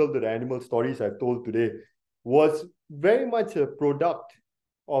figures central to the animal stories I've told today, was very much a product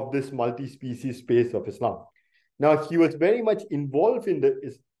of this multi-species space of Islam. Now, he was very much involved in the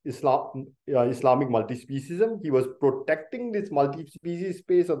Islamic multispecism. He was protecting this multi-species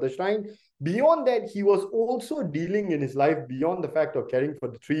space of the shrine. Beyond that, he was also dealing in his life beyond the fact of caring for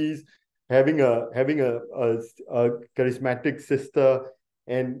the trees, having a charismatic sister,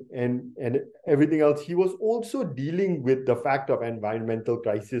 and everything else. He was also dealing with the fact of environmental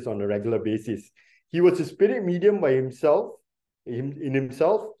crisis on a regular basis. He was a spirit medium by himself, in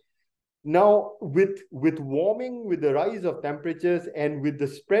himself. Now, with warming, with the rise of temperatures, and with the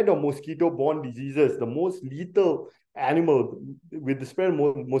spread of mosquito-borne diseases, the most lethal animal with the spread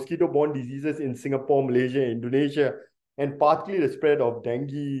of mosquito-borne diseases in Singapore, Malaysia, Indonesia, and partly the spread of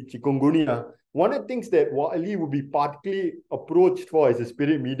dengue, chikungunya, one of the things that Wa Ali would be partly approached for as a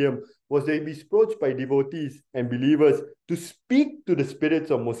spirit medium was that he'd be approached by devotees and believers to speak to the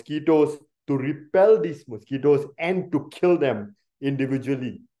spirits of mosquitoes, to repel these mosquitoes, and to kill them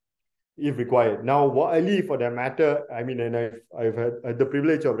individually, if required. Now, Wa Ali, for that matter, I mean, and I've had the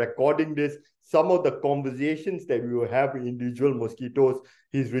privilege of recording this, some of the conversations that we will have with individual mosquitoes,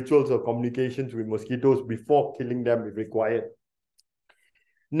 his rituals of communications with mosquitoes before killing them if required.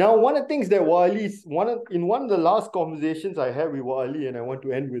 Now, one of the things that Wa Ali, in one of the last conversations I had with Wa Ali, and I want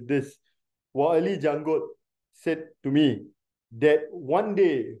to end with this, Wa Ali Janggot said to me that one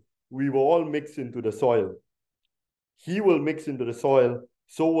day we will all mix into the soil. He will mix into the soil,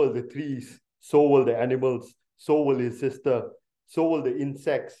 so will the trees, so will the animals, so will his sister, so will the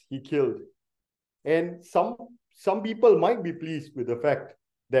insects he killed. And some people might be pleased with the fact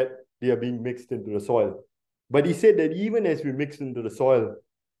that they are being mixed into the soil. But he said that even as we mix into the soil,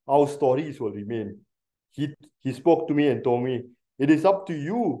 our stories will remain. He spoke to me and told me, it is up to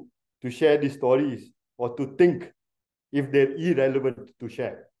you to share these stories or to think if they're irrelevant to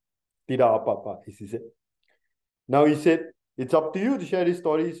share. Tidak apa-apa, he said. Now he said, it's up to you to share these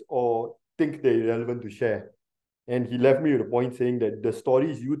stories or think they're irrelevant to share. And he left me with a point saying that the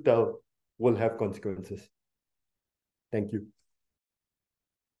stories you tell will have consequences. Thank you.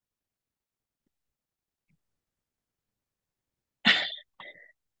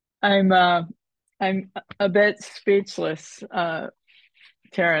 I'm a bit speechless,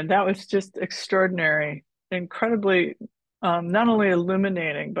 Teren. That was just extraordinary, incredibly, not only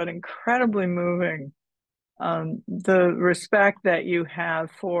illuminating, but incredibly moving. The respect that you have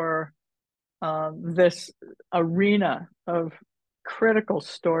for this arena of critical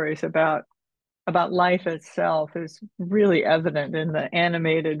stories about life itself is really evident in the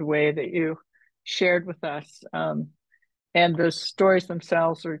animated way that you shared with us. And the stories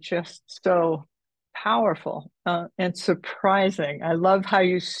themselves are just so powerful and surprising. I love how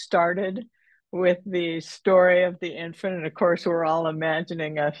you started with the story of the infant. And of course, we're all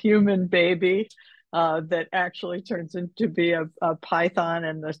imagining a human baby that actually turns into be a python,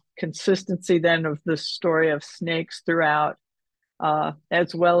 and the consistency then of the story of snakes throughout,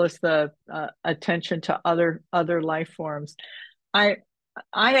 as well as the attention to other life forms. I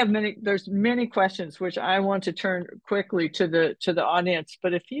have there's many questions which I want to turn quickly to the audience,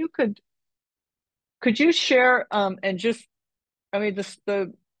 but if you could you share and just, I mean,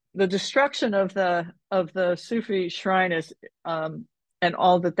 the destruction of the Sufi shrine is and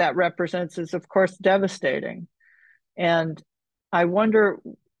all that represents is of course devastating, and I wonder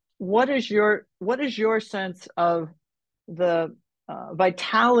what is your sense of the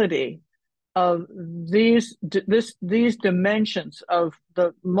vitality of these dimensions of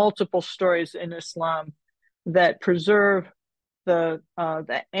the multiple stories in Islam that preserve the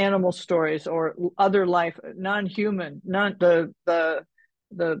animal stories or other life, non-human, not the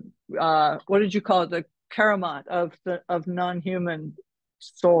what did you call it, the karamat of non-human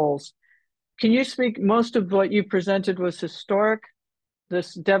souls. Can you speak? Most of what you presented was historic.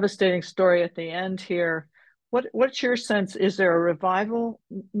 This devastating story at the end here. What's your sense? Is there a revival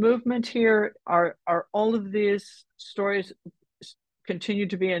movement here? Are all of these stories continue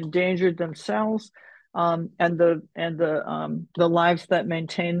to be endangered themselves, and the lives that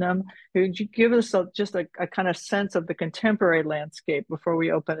maintain them. Could you give us just a kind of sense of the contemporary landscape before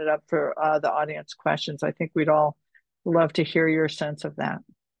we open it up for the audience questions? I think we'd all love to hear your sense of that.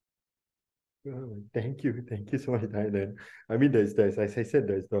 Thank you so much, Diane. I mean, there's as I said,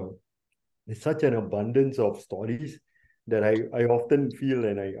 there's such an abundance of stories that I often feel,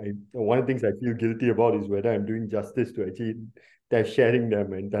 and one of the things I feel guilty about is whether I'm doing justice to actually sharing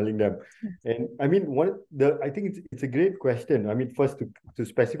them and telling them. And I mean, I think it's a great question. I mean, first to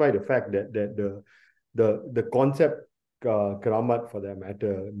specify the fact that the concept karamat, for that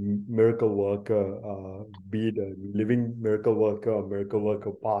matter, miracle worker, be it a living miracle worker or miracle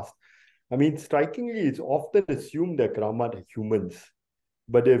worker past. I mean, strikingly, it's often assumed that karamat are humans,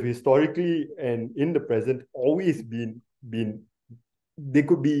 but they've historically and in the present always been they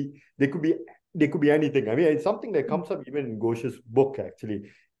could be anything. I mean, it's something that comes up even in Ghosh's book,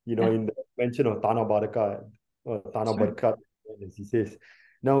 actually, in the mention of Tana Baraka, Tana Barkat, as he says.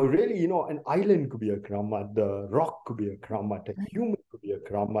 Now, really, an island could be a karamat, the rock could be a karamat, a human could be a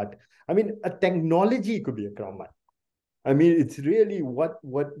karamat. I mean, a technology could be a karamat. I mean, it's really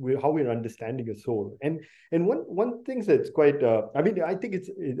how we're understanding a soul. And one thing that's quite, I mean, I think it's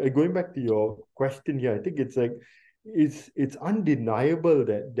going back to your question here. I think it's like it's undeniable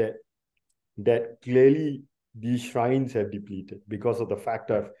that clearly these shrines have depleted because of the fact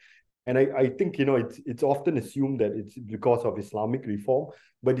of, and I think it's often assumed that it's because of Islamic reform,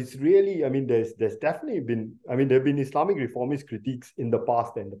 but it's really, I mean, there's definitely been, I mean, there have been Islamic reformist critiques in the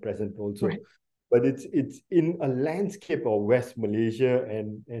past and the present also. Right. But it's in a landscape of West Malaysia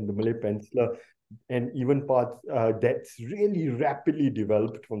and the Malay Peninsula, and even parts that's really rapidly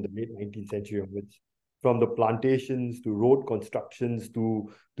developed from the late 19th century onwards, from the plantations to road constructions to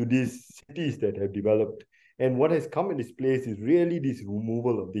these cities that have developed. And what has come in its place is really this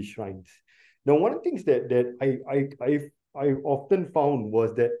removal of these shrines. Now, one of the things that I often found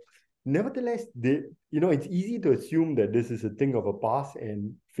was that nevertheless, it's easy to assume that this is a thing of a past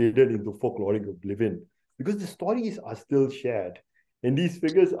and faded into folkloric oblivion because the stories are still shared and these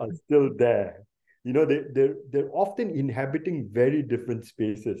figures are still there. They're often inhabiting very different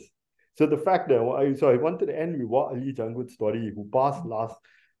spaces. So the fact that I wanted to end with Wak Ali Jangut's story, who passed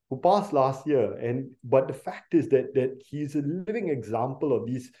last year, but the fact is that he's a living example of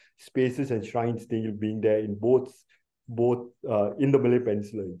these spaces and shrines still being there in both in the Malay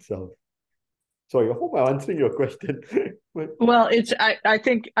Peninsula itself. Sorry, I hope I'm answering your question. Well, I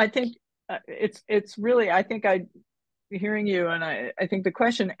think it's really, I think hearing you, and I think the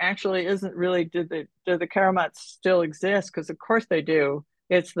question actually isn't really do the karamats still exist, because of course they do.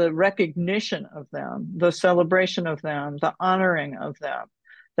 It's the recognition of them, the celebration of them, the honoring of them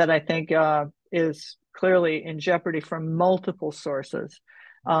that I think is clearly in jeopardy from multiple sources.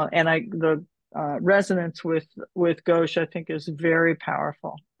 And the resonance with Ghosh, I think, is very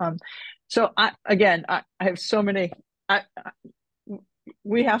powerful. So I have so many.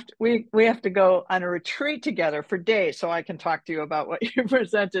 We have to go on a retreat together for days so I can talk to you about what you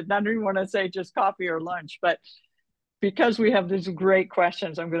presented. Not even want to say just coffee or lunch, but because we have these great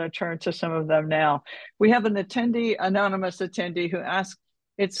questions, I'm going to turn to some of them now. We have an anonymous attendee who asks,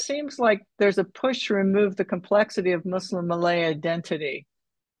 it seems like there's a push to remove the complexity of Muslim Malay identity.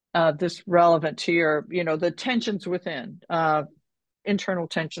 This relevant to your, the tensions within, internal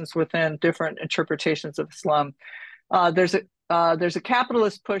tensions within different interpretations of Islam. There's a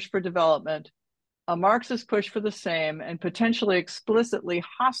capitalist push for development, a Marxist push for the same, and potentially explicitly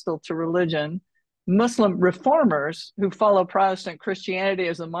hostile to religion. Muslim reformers who follow Protestant Christianity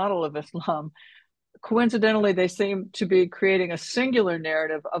as a model of Islam. Coincidentally, they seem to be creating a singular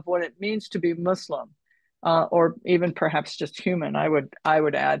narrative of what it means to be Muslim, or even perhaps just human, I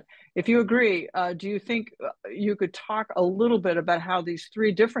would add. If you agree, do you think you could talk a little bit about how these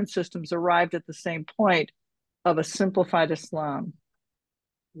three different systems arrived at the same point of a simplified Islam?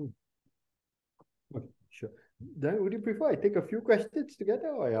 Okay, sure. Then would you prefer I take a few questions together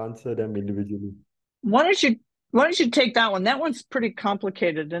or I answer them individually? Why don't you take that one? That one's pretty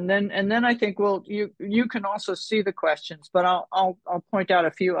complicated, and then I think, well, you can also see the questions, but I'll point out a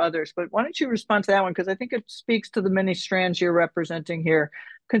few others. But why don't you respond to that one, because I think it speaks to the many strands you're representing here,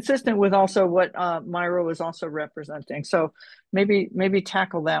 consistent with also what Myra was also representing. So maybe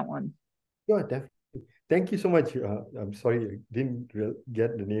tackle that one. Sure, definitely. Thank you so much. I'm sorry I didn't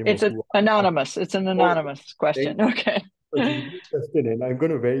get the name. It's anonymous. It's an anonymous question. Okay. It's a great question, and I'm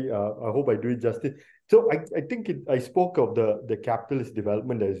going to I hope I do it justice. So I think I spoke of the capitalist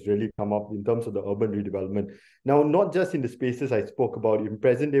development that has really come up in terms of the urban redevelopment. Now, not just in the spaces I spoke about, in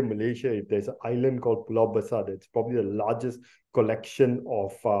present-day Malaysia, if there's an island called Pulau Besar, that's probably the largest collection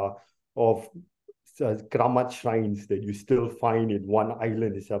of Keramat shrines that you still find in one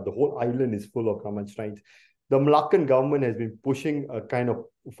island itself. The whole island is full of Keramat shrines. The Malaccan government has been pushing a kind of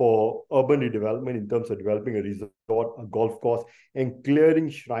for urban redevelopment in terms of developing a resort, a golf course, and clearing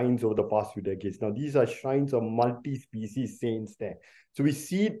shrines over the past few decades. Now, these are shrines of multi-species saints there. So we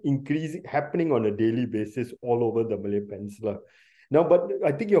see it increasing, happening on a daily basis all over the Malay Peninsula. Now, but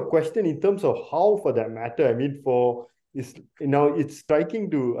I think your question in terms of how, for that matter, I mean, it's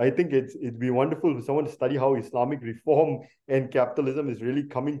striking to, I think it'd be wonderful for someone to study how Islamic reform and capitalism is really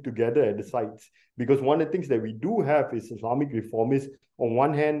coming together at the sites. Because one of the things that we do have is Islamic reformists, on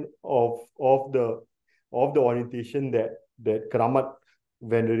one hand, of the orientation that Keramat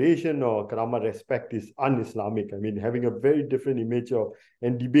veneration or Keramat respect is un-Islamic. I mean, having a very different image of,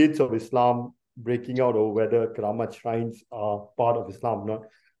 and debates of Islam breaking out over whether Keramat shrines are part of Islam or not.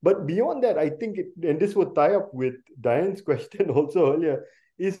 But beyond that, I think, and this would tie up with Diane's question also earlier,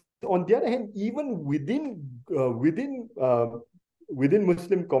 is on the other hand, even within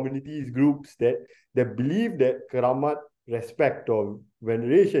Muslim communities, groups that believe that Keramat respect or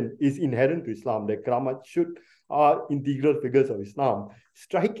veneration is inherent to Islam, that Keramat are integral figures of Islam.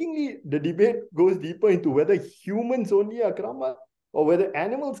 Strikingly, the debate goes deeper into whether humans only are Keramat, or whether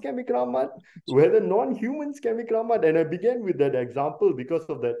animals can be Keramat, whether non-humans can be Keramat. And I began with that example because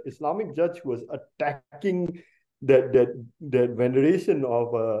of that Islamic judge who was attacking that veneration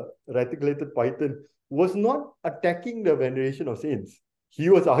of a reticulated python, was not attacking the veneration of saints. He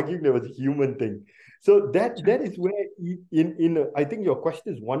was arguing there was a human thing. So that is where, I think your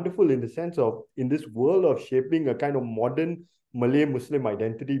question is wonderful in the sense of, in this world of shaping a kind of modern Malay Muslim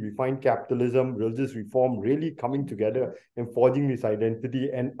identity, we find capitalism, religious reform really coming together and forging this identity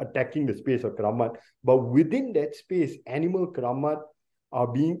and attacking the space of Keramat. But within that space, animal Keramat are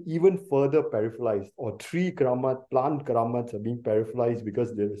being even further peripheralized, or tree Keramat, plant Keramats are being peripheralized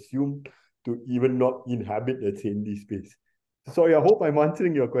because they're assumed to even not inhabit, let's say, in this space. Sorry, I hope I'm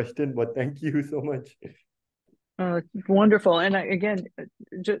answering your question, but thank you so much. Wonderful. And again,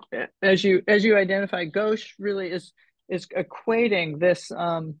 just as you identify, Ghosh really is equating this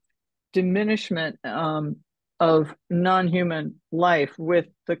diminishment of non-human life with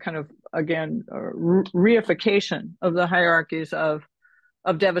the kind of, again, reification of the hierarchies of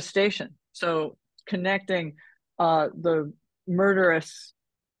devastation. So connecting the murderous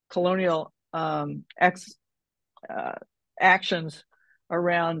colonial actions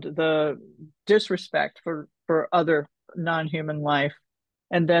around the disrespect for other non-human life,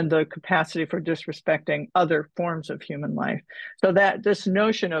 and then the capacity for disrespecting other forms of human life. So that this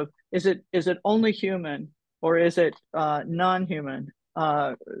notion of, is it only human or is it non-human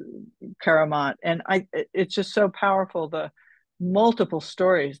Keramat? And it's just so powerful, the multiple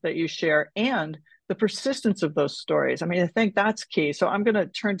stories that you share and the persistence of those stories. I mean, I think that's key. So I'm going to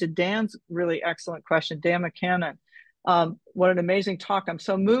turn to Dan's really excellent question. Dan McCannon, what an amazing talk. I'm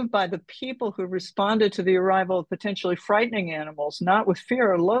so moved by the people who responded to the arrival of potentially frightening animals, not with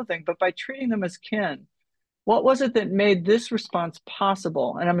fear or loathing, but by treating them as kin. What was it that made this response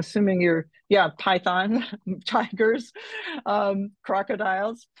possible? And I'm assuming python, tigers,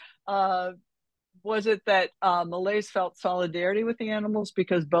 crocodiles. Was it that Malays felt solidarity with the animals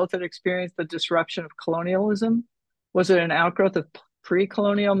because both had experienced the disruption of colonialism? Was it an outgrowth of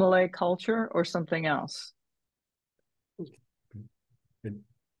pre-colonial Malay culture or something else?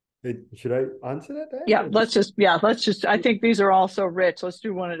 Should I answer that? Yeah, let's just, I think these are all so rich. Let's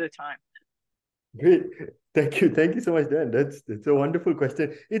do one at a time. Great. Thank you so much, Dan. That's a wonderful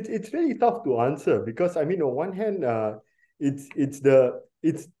question. It's really tough to answer because, I mean, on one hand, it's the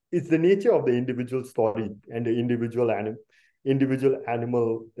nature of the individual story and the individual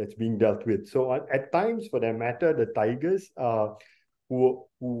animal that's being dealt with. So at times, for that matter, the tigers who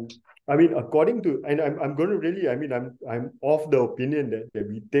I mean, according to, and I'm going to really, I mean, I'm of the opinion that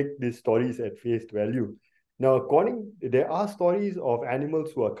we take these stories at face value. Now, there are stories of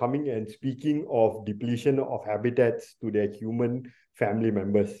animals who are coming and speaking of depletion of habitats to their human family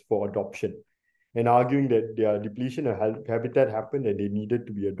members for adoption, and arguing that their depletion of habitat happened and they needed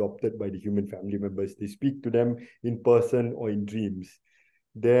to be adopted by the human family members. They speak to them in person or in dreams.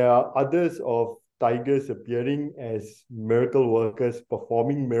 There are others of tigers appearing as miracle workers,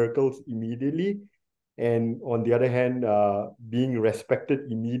 performing miracles immediately, and on the other hand, being respected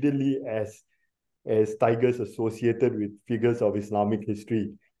immediately as tigers associated with figures of Islamic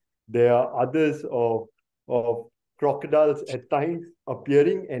history. There are others of crocodiles at times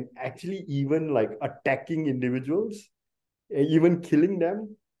appearing and actually even like attacking individuals, even killing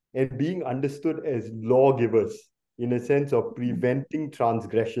them, and being understood as lawgivers in a sense of preventing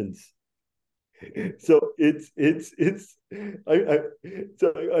transgressions. So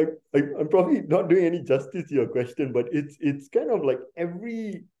I'm probably not doing any justice to your question, but it's kind of like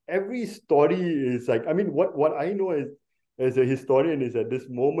every story is like, I mean, what I know is, as a historian, is at this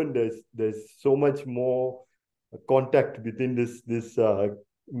moment there's so much more contact between this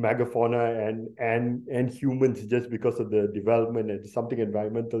megafauna and humans, just because of the development, and something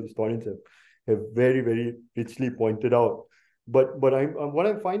environmental historians have very, very richly pointed out. But what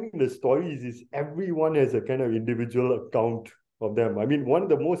I'm finding in the stories is everyone has a kind of individual account of them. I mean, one of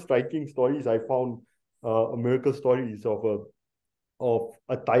the most striking stories I found, a miracle story, is of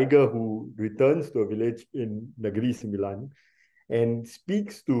a tiger who returns to a village in Nagari Similan and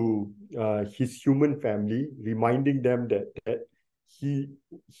speaks to his human family, reminding them that he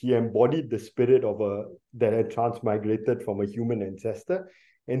embodied the spirit of that had transmigrated from a human ancestor.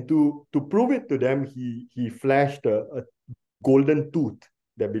 And to prove it to them, he flashed a golden tooth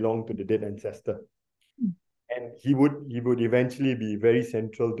that belonged to the dead ancestor. And he would eventually be very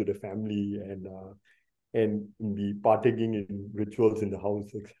central to the family, and be partaking in rituals in the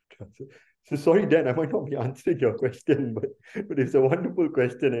house, etc. So sorry, Dan, I might not be answering your question, but it's a wonderful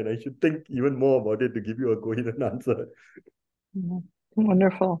question, and I should think even more about it to give you a coherent answer.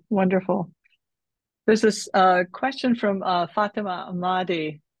 Wonderful, wonderful. There's this question from Fatima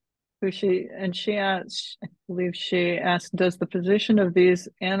Ahmadi, she asked, I believe she asked, does the position of these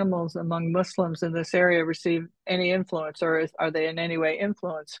animals among Muslims in this area receive any influence, or are they in any way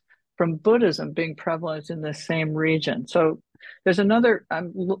influenced from Buddhism being prevalent in the same region? So there's another,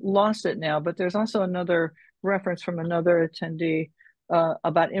 I'm lost it now, but there's also another reference from another attendee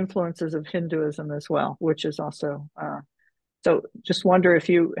about influences of Hinduism as well, which is also, so just wonder if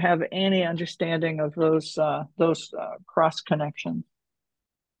you have any understanding of those cross connections.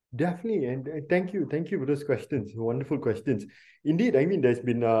 Definitely, and thank you for those questions. Wonderful questions. Indeed, I mean, there's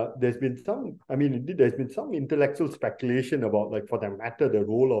been some intellectual speculation about, like, for that matter, the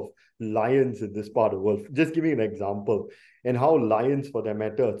role of lions in this part of the world. Just giving an example, and how lions, for that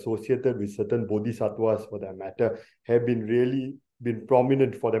matter, associated with certain bodhisattvas, for that matter, have been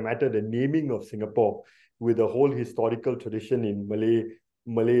prominent. For that matter, the naming of Singapore, with the whole historical tradition in Malay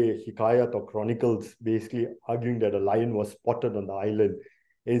hikayat or chronicles, basically arguing that a lion was spotted on the island.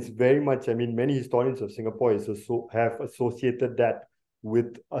 It's very much, I mean, many historians of Singapore have associated that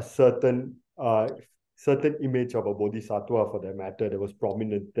with a certain image of a bodhisattva, for that matter, that was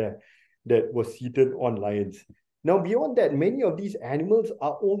prominent there, that was seated on lions. Now, beyond that, many of these animals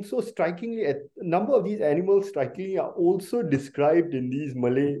are also a number of these animals strikingly are also described in these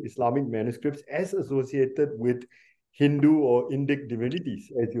Malay Islamic manuscripts as associated with Hindu or Indic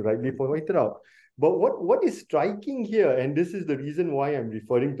divinities, as you rightly pointed out. But what is striking here, and this is the reason why I'm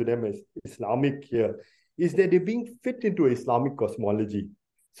referring to them as Islamic here, is that they're being fit into Islamic cosmology.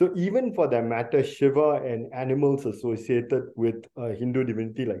 So even for that matter, Shiva and animals associated with a Hindu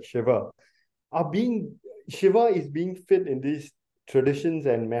divinity like Shiva is being fit in these traditions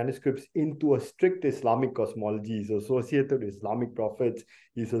and manuscripts into a strict Islamic cosmology. He's associated with Islamic prophets.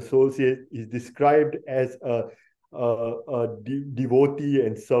 He's described as a devotee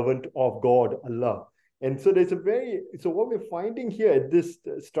and servant of God, Allah. And so so what we're finding here at this,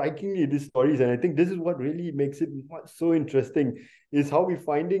 strikingly, these stories, and I think this is what really makes it so interesting, is how we're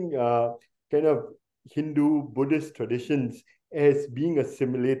finding kind of Hindu, Buddhist traditions as being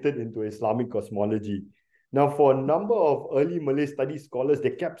assimilated into Islamic cosmology. Now, for a number of early Malay study scholars,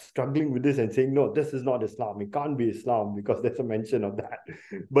 they kept struggling with this and saying, no, this is not Islam. It can't be Islam, because there's a mention of that.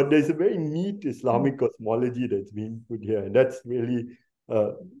 But there's a very neat Islamic cosmology that's being put here. And that's really,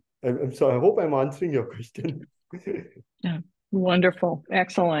 I'm sorry, I hope I'm answering your question. Yeah, wonderful.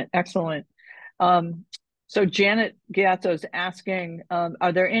 Excellent. Excellent. So Janet Giatto is asking,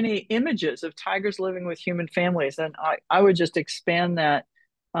 are there any images of tigers living with human families? And I would just expand that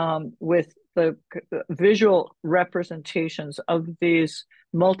with the visual representations of these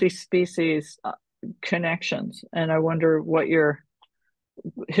multi-species connections. And I wonder what you're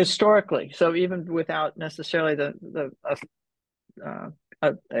historically, so even without necessarily the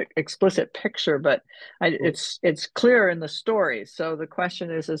explicit picture, but it's clear in the stories. So the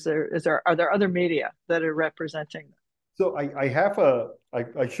question is are there other media that are representing them? So I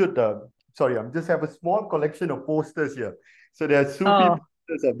just have a small collection of posters here. So there are Sufi posters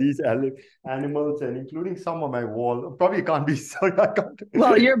of these animals, and including some on my wall. Probably can't be, sorry, I can't.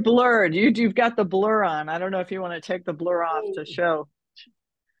 Well, you're blurred. You've got the blur on. I don't know if you want to take the blur off to show.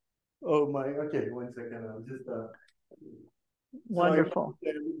 Oh my, okay, 1 second. I'll just Wonderful.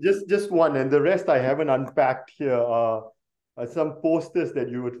 So just one, and the rest I haven't unpacked here are some posters that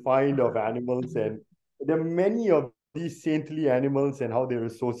you would find of animals, and there are many of these saintly animals and how they're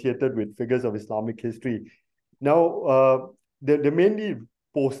associated with figures of Islamic history. Now, they're mainly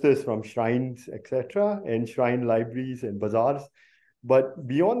posters from shrines, etc., and shrine libraries and bazaars. But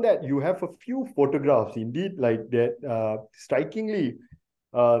beyond that, you have a few photographs, indeed, like that, strikingly,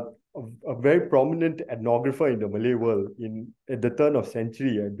 uh, a very prominent ethnographer in the Malay world at the turn of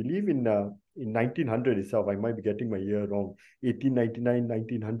century, I believe in 1900 itself. I might be getting my year wrong. 1899,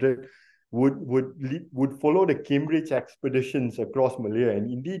 1900 would follow the Cambridge expeditions across Malaya,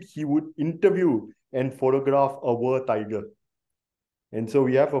 and indeed he would interview and photograph a war tiger. And so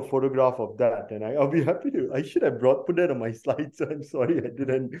we have a photograph of that, and I'll be happy to. I should have put that on my slides. So I'm sorry I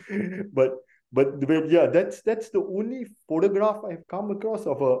didn't. But yeah, that's the only photograph I've come across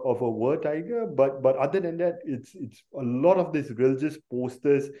of a war tiger. But other than that, it's a lot of these religious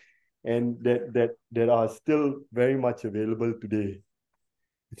posters, and that are still very much available today.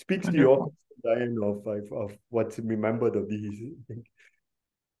 It speaks to your question, Diane, of what's remembered of these.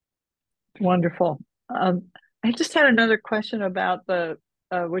 Wonderful. I just had another question about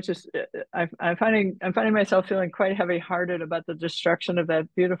which is I'm finding myself feeling quite heavy-hearted about the destruction of that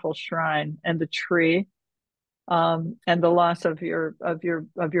beautiful shrine and the tree, and the loss of your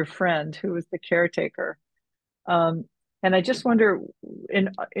friend who was the caretaker. And I just wonder,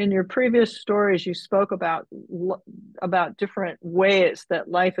 in your previous stories, you spoke about different ways that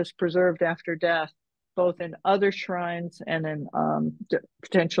life is preserved after death, both in other shrines and in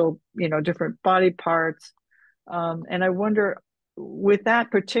potential, different body parts. And I wonder, with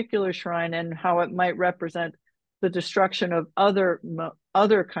that particular shrine and how it might represent the destruction of other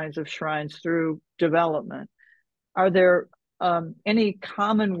kinds of shrines through development, are there any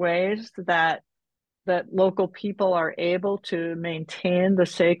common ways that local people are able to maintain the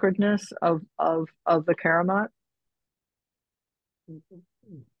sacredness of the Karamat?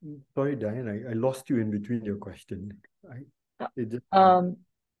 Sorry, Diane, I lost you in between your question.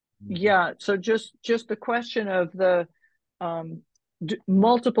 Yeah, so just the question of the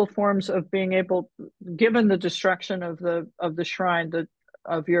multiple forms of being able, given the destruction of the shrine,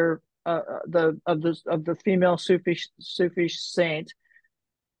 of the female Sufi saint,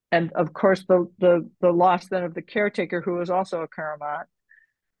 and of course the loss then of the caretaker, who was also a Karamat.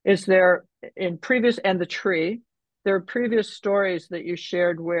 Is there, in previous, and the tree, there are previous stories that you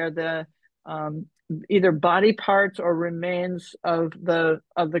shared where the either body parts or remains of the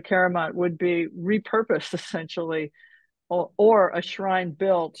Karamat would be repurposed essentially, or a shrine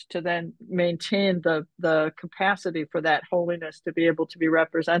built to then maintain the capacity for that holiness to be able to be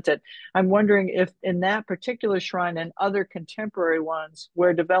represented. I'm wondering if in that particular shrine and other contemporary ones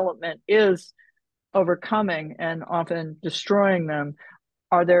where development is overcoming and often destroying them,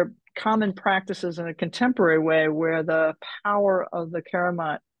 are there common practices in a contemporary way where the power of the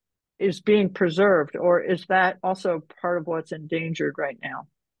Karamat is being preserved, or is that also part of what's endangered right now?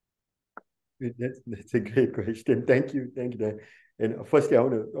 That's a great question. Thank you, Dan. And firstly, I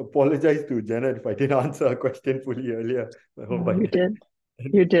want to apologize to Janet if I didn't answer her question fully earlier. I hope I did.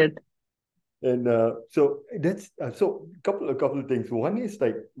 You did. And so that's so couple of things. One is,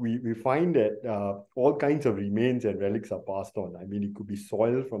 like, we find that all kinds of remains and relics are passed on. I mean, it could be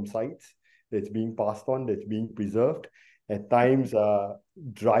soil from sites that's being passed on, that's being preserved. At times,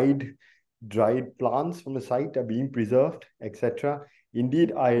 dried plants from the site are being preserved, etc.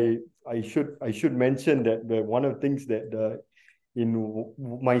 Indeed, I should mention that one of the things that in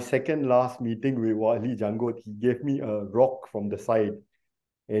my second last meeting with Wali Jangot, he gave me a rock from the site,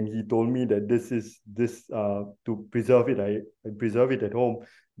 and he told me that this to preserve it. I preserve it at home.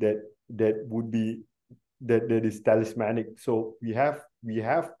 That is talismanic. So we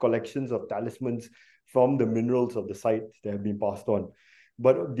have collections of talismans from the minerals of the site that have been passed on.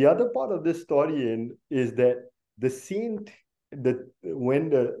 But the other part of this story is that the saint, when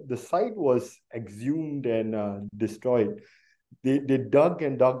the site was exhumed and destroyed, they dug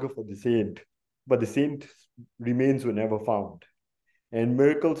and dug for the saint, but the saint remains were never found. And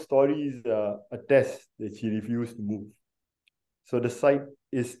miracle stories attest that she refused to move. So the site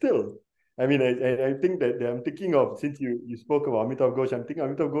is still. I mean, I think that I'm thinking of, since you spoke about Amitav Ghosh, I'm thinking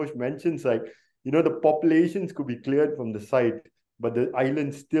Amitav Ghosh mentions, like, the populations could be cleared from the site, but the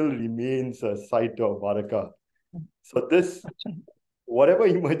island still remains a site of barakah. So whatever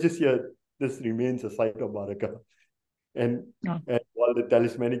emerges here, this remains a site of barakah. And while the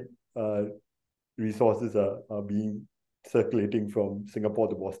talismanic resources are being circulating from Singapore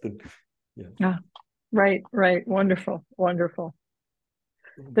to Boston. Yeah. Right. Wonderful.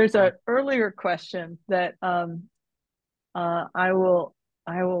 There's an earlier question that I will.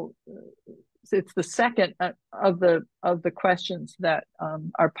 It's the second of the questions that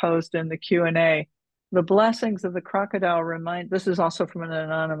are posed in the Q&A. The blessings of the crocodile remind. This is also from an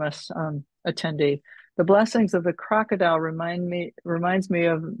anonymous attendee. The blessings of the crocodile reminds me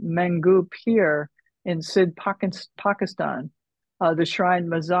of Mengu Pier in Sindh, Pakistan. The shrine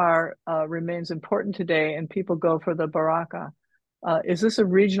Mazar remains important today, and people go for the baraka. Is this a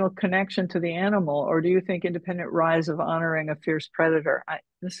regional connection to the animal, or do you think independent rise of honoring a fierce predator?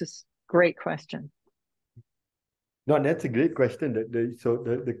 This is a great question. No, that's a great question.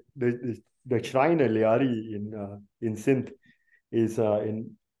 The shrine at Liari in Sindh is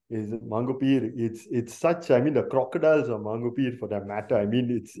Mangopir. It's such. I mean, the crocodiles of Mangopir, for that matter. I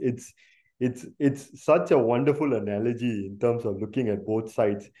mean, it's such a wonderful analogy in terms of looking at both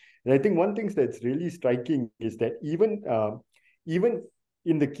sides. And I think one thing that's really striking is that even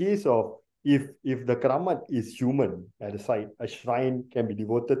in the case of if the Karamat is human at a site, a shrine can be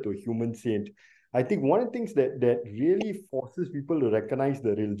devoted to a human saint. I think one of the things that really forces people to recognize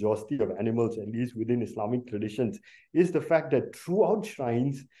the religiosity of animals, at least within Islamic traditions, is the fact that throughout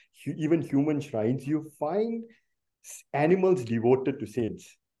shrines, even human shrines, you find animals devoted to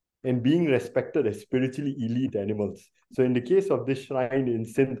saints and being respected as spiritually elite animals. So in the case of this shrine in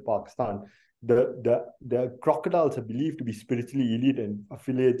Sindh, Pakistan, the crocodiles are believed to be spiritually elite and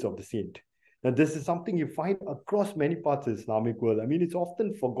affiliates of the saint. Now, this is something you find across many parts of the Islamic world. I mean, it's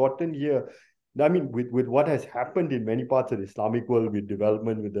often forgotten here. I mean, with what has happened in many parts of the Islamic world, with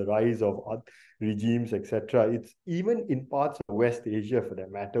development, with the rise of regimes, etc. It's even in parts of West Asia, for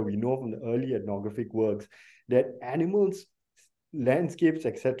that matter, we know from the early ethnographic works that animals, landscapes,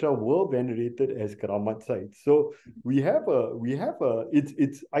 etc., were venerated as karamat sites. So I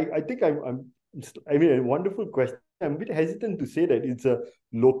think I mean, a wonderful question. I'm a bit hesitant to say that it's a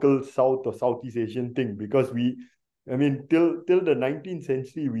local South or Southeast Asian thing, because I mean, till the 19th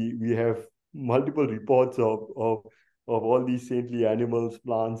century, we have multiple reports of all these saintly animals,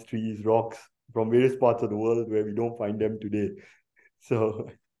 plants, trees, rocks from various parts of the world where we don't find them today. So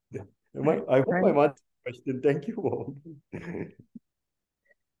I hope I'm answering the question. Thank you.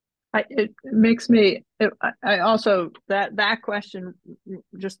 It makes me. I also that question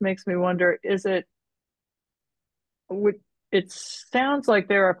just makes me wonder: is it? It sounds like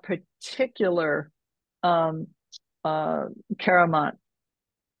there are particular karamat,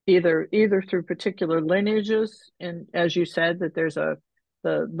 either through particular lineages, and as you said, that there's the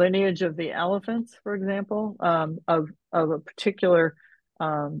lineage of the elephants, for example, of a particular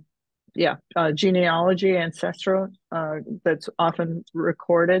genealogy, ancestral, that's often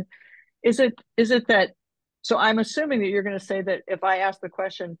recorded. Is it that? So I'm assuming that you're going to say that if I ask the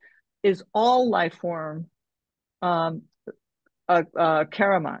question, is all life form a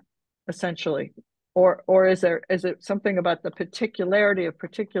karamat, essentially, or is it something about the particularity of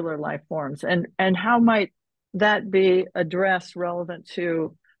particular life forms, and how might that be addressed relevant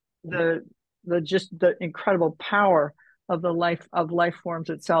to the incredible power of the life forms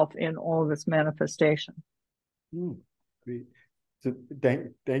itself in all of its manifestation? Great. So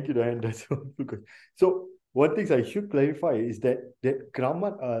thank you, Diane. That's wonderful question. So one thing I should clarify is that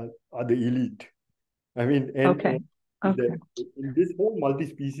karamat are the elite. I mean, and in this whole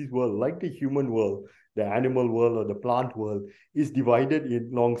multi-species world, like the human world, the animal world, or the plant world, is divided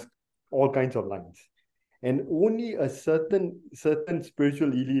along all kinds of lines. And only a certain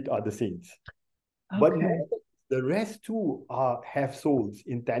spiritual elite are the saints. Okay. But the rest too have souls,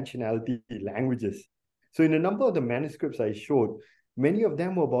 intentionality, languages. So in a number of the manuscripts I showed, many of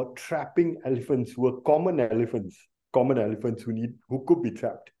them were about trapping elephants, who were common elephants who could be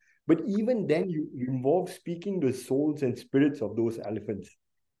trapped. But even then, you involve speaking the souls and spirits of those elephants.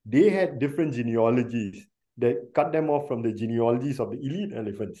 They had different genealogies that cut them off from the genealogies of the elite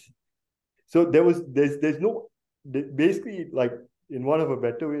elephants. So there's no, basically, like, in one of a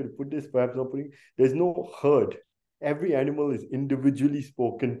better way to put this, perhaps not putting, there's no herd. Every animal is individually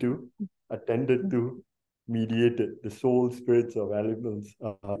spoken to, attended to, mediated. The soul, spirits of animals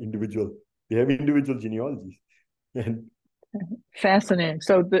are individual. They have individual genealogies. Fascinating.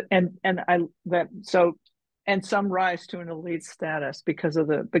 So some rise to an elite status because of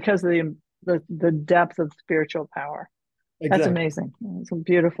the depth of spiritual power. Exactly. That's amazing. It's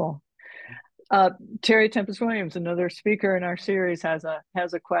beautiful. Terry Tempest Williams, another speaker in our series, has a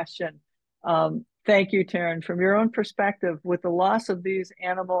question. Thank you, Teren. From your own perspective, with the loss of these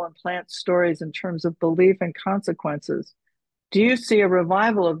animal and plant stories in terms of belief and consequences, do you see a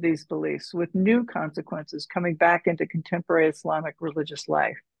revival of these beliefs with new consequences coming back into contemporary Islamic religious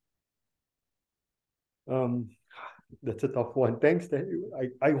life? That's a tough one. Thanks.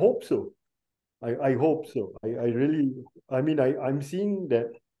 I hope so. I hope so. I really, I mean, I'm seeing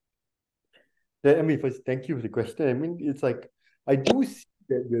that, I mean, first, thank you for the question. I mean, it's like, I do see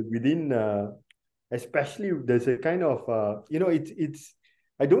that within, especially there's a kind of,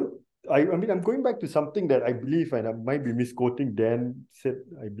 I don't, I mean, I'm going back to something that I believe, and I might be misquoting Dan said,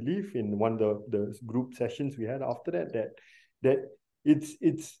 I believe in one of the group sessions we had after that it's,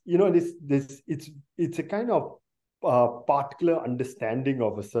 it's a kind of particular understanding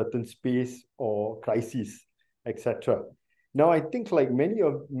of a certain space or crisis, etc. Now, I think like many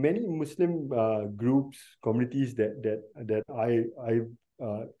Muslim groups, communities that I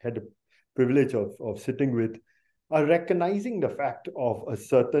had the privilege of sitting with, are recognizing the fact of a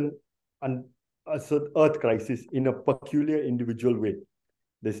certain earth crisis in a peculiar individual way.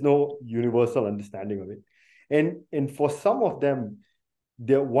 There's no universal understanding of it. And for some of them,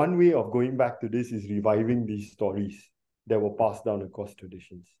 one way of going back to this is reviving these stories that were passed down across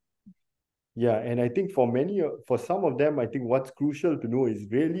traditions. Yeah, and I think for some of them, I think what's crucial to know is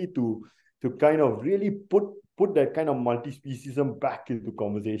really to kind of really put that kind of multispecism back into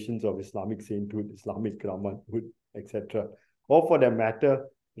conversations of Islamic sainthood, Islamic Rahmanhood, etc. Or for that matter,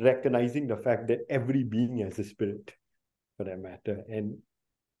 recognizing the fact that every being has a spirit, for that matter. And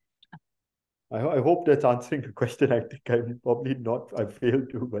I hope that's answering the question. I think I'm probably not, I failed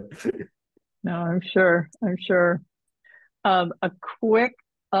to, but No, I'm sure. A quick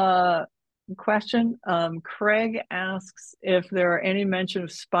question. Craig asks if there are any mention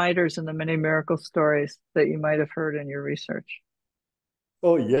of spiders in the many miracle stories that you might have heard in your research.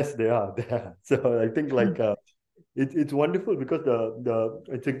 oh yes, they are. So I think like it's wonderful because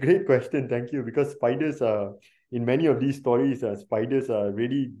it's a great question. Thank you. Because spiders are in many of these stories, spiders are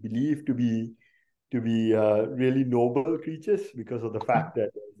really believed to be really noble creatures because of the fact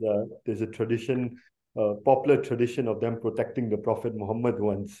that there's a tradition, popular tradition of them protecting the Prophet Muhammad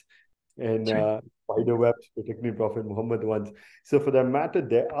once, and spider webs protecting Prophet Muhammad once. So for that matter,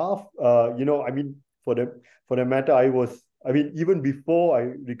 there are, I mean, for the matter, even before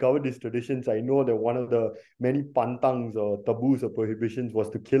I recovered these traditions, I know that one of the many pantangs or taboos or prohibitions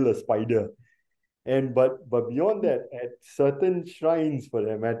was to kill a spider. But beyond that, at certain shrines, for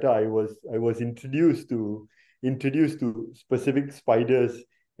that matter, I was introduced to specific spiders,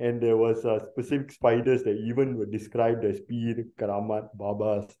 and there was specific spiders that even were described as Pir, Karamat,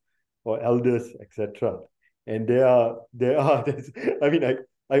 Babas, or elders, etc. And I mean,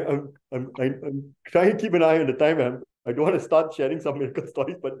 I'm trying to keep an eye on the time. I don't want to start sharing some miracle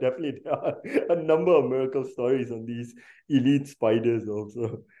stories, but definitely there are a number of miracle stories on these elite spiders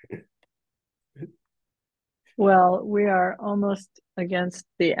also. Well, we are almost against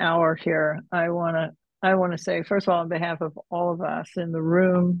the hour here. I want to say, first of all, on behalf of all of us in the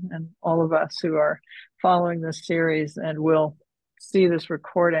room and all of us who are following this series and will see this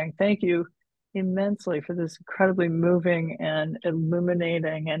recording, thank you immensely for this incredibly moving and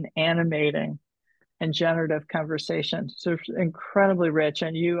illuminating and animating and generative conversation. So incredibly rich,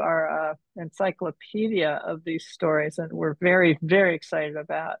 and you are an encyclopedia of these stories, and we're very, very excited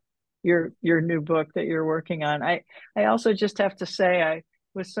about your new book that you're working on. I also just have to say I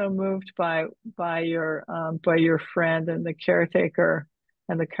was so moved by your friend and the caretaker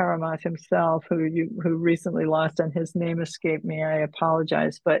and the Karamat himself, who recently lost, and his name escaped me. I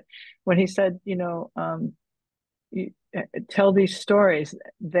apologize, but when he said, you tell these stories,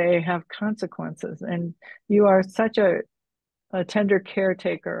 they have consequences, and you are such a tender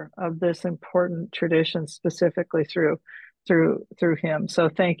caretaker of this important tradition, specifically through him. So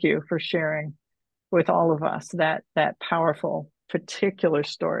thank you for sharing with all of us that powerful particular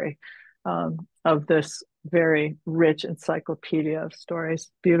story of this very rich encyclopedia of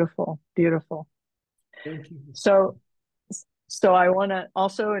stories. Beautiful. Thank you. So I want to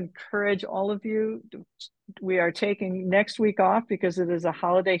also encourage all of you. We are taking next week off because it is a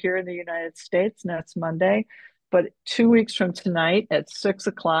holiday here in the United States, and that's Monday. But 2 weeks from tonight at 6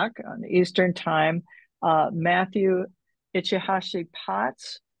 o'clock on Eastern Time, Matthew Ichihashi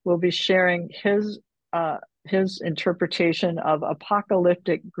Potts will be sharing his interpretation of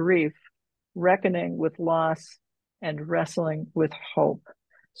apocalyptic grief, reckoning with loss, and wrestling with hope.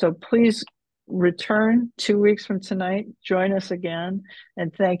 So please return 2 weeks from tonight. Join us again,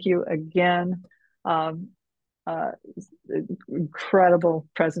 and thank you again. Incredible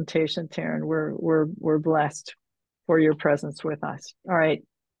presentation, Teren. We're blessed for your presence with us. All right.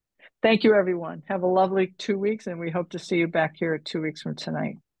 Thank you, everyone. Have a lovely 2 weeks, and we hope to see you back here 2 weeks from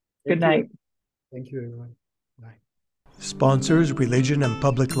tonight. Good night. Thank you, everyone. Bye. Sponsors: Religion and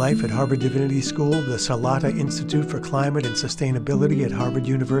Public Life at Harvard Divinity School, the Salata Institute for Climate and Sustainability at Harvard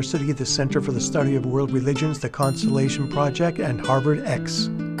University, the Center for the Study of World Religions, the Constellation Project, and Harvard X.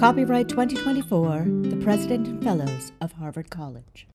 Copyright 2024, the President and Fellows of Harvard College.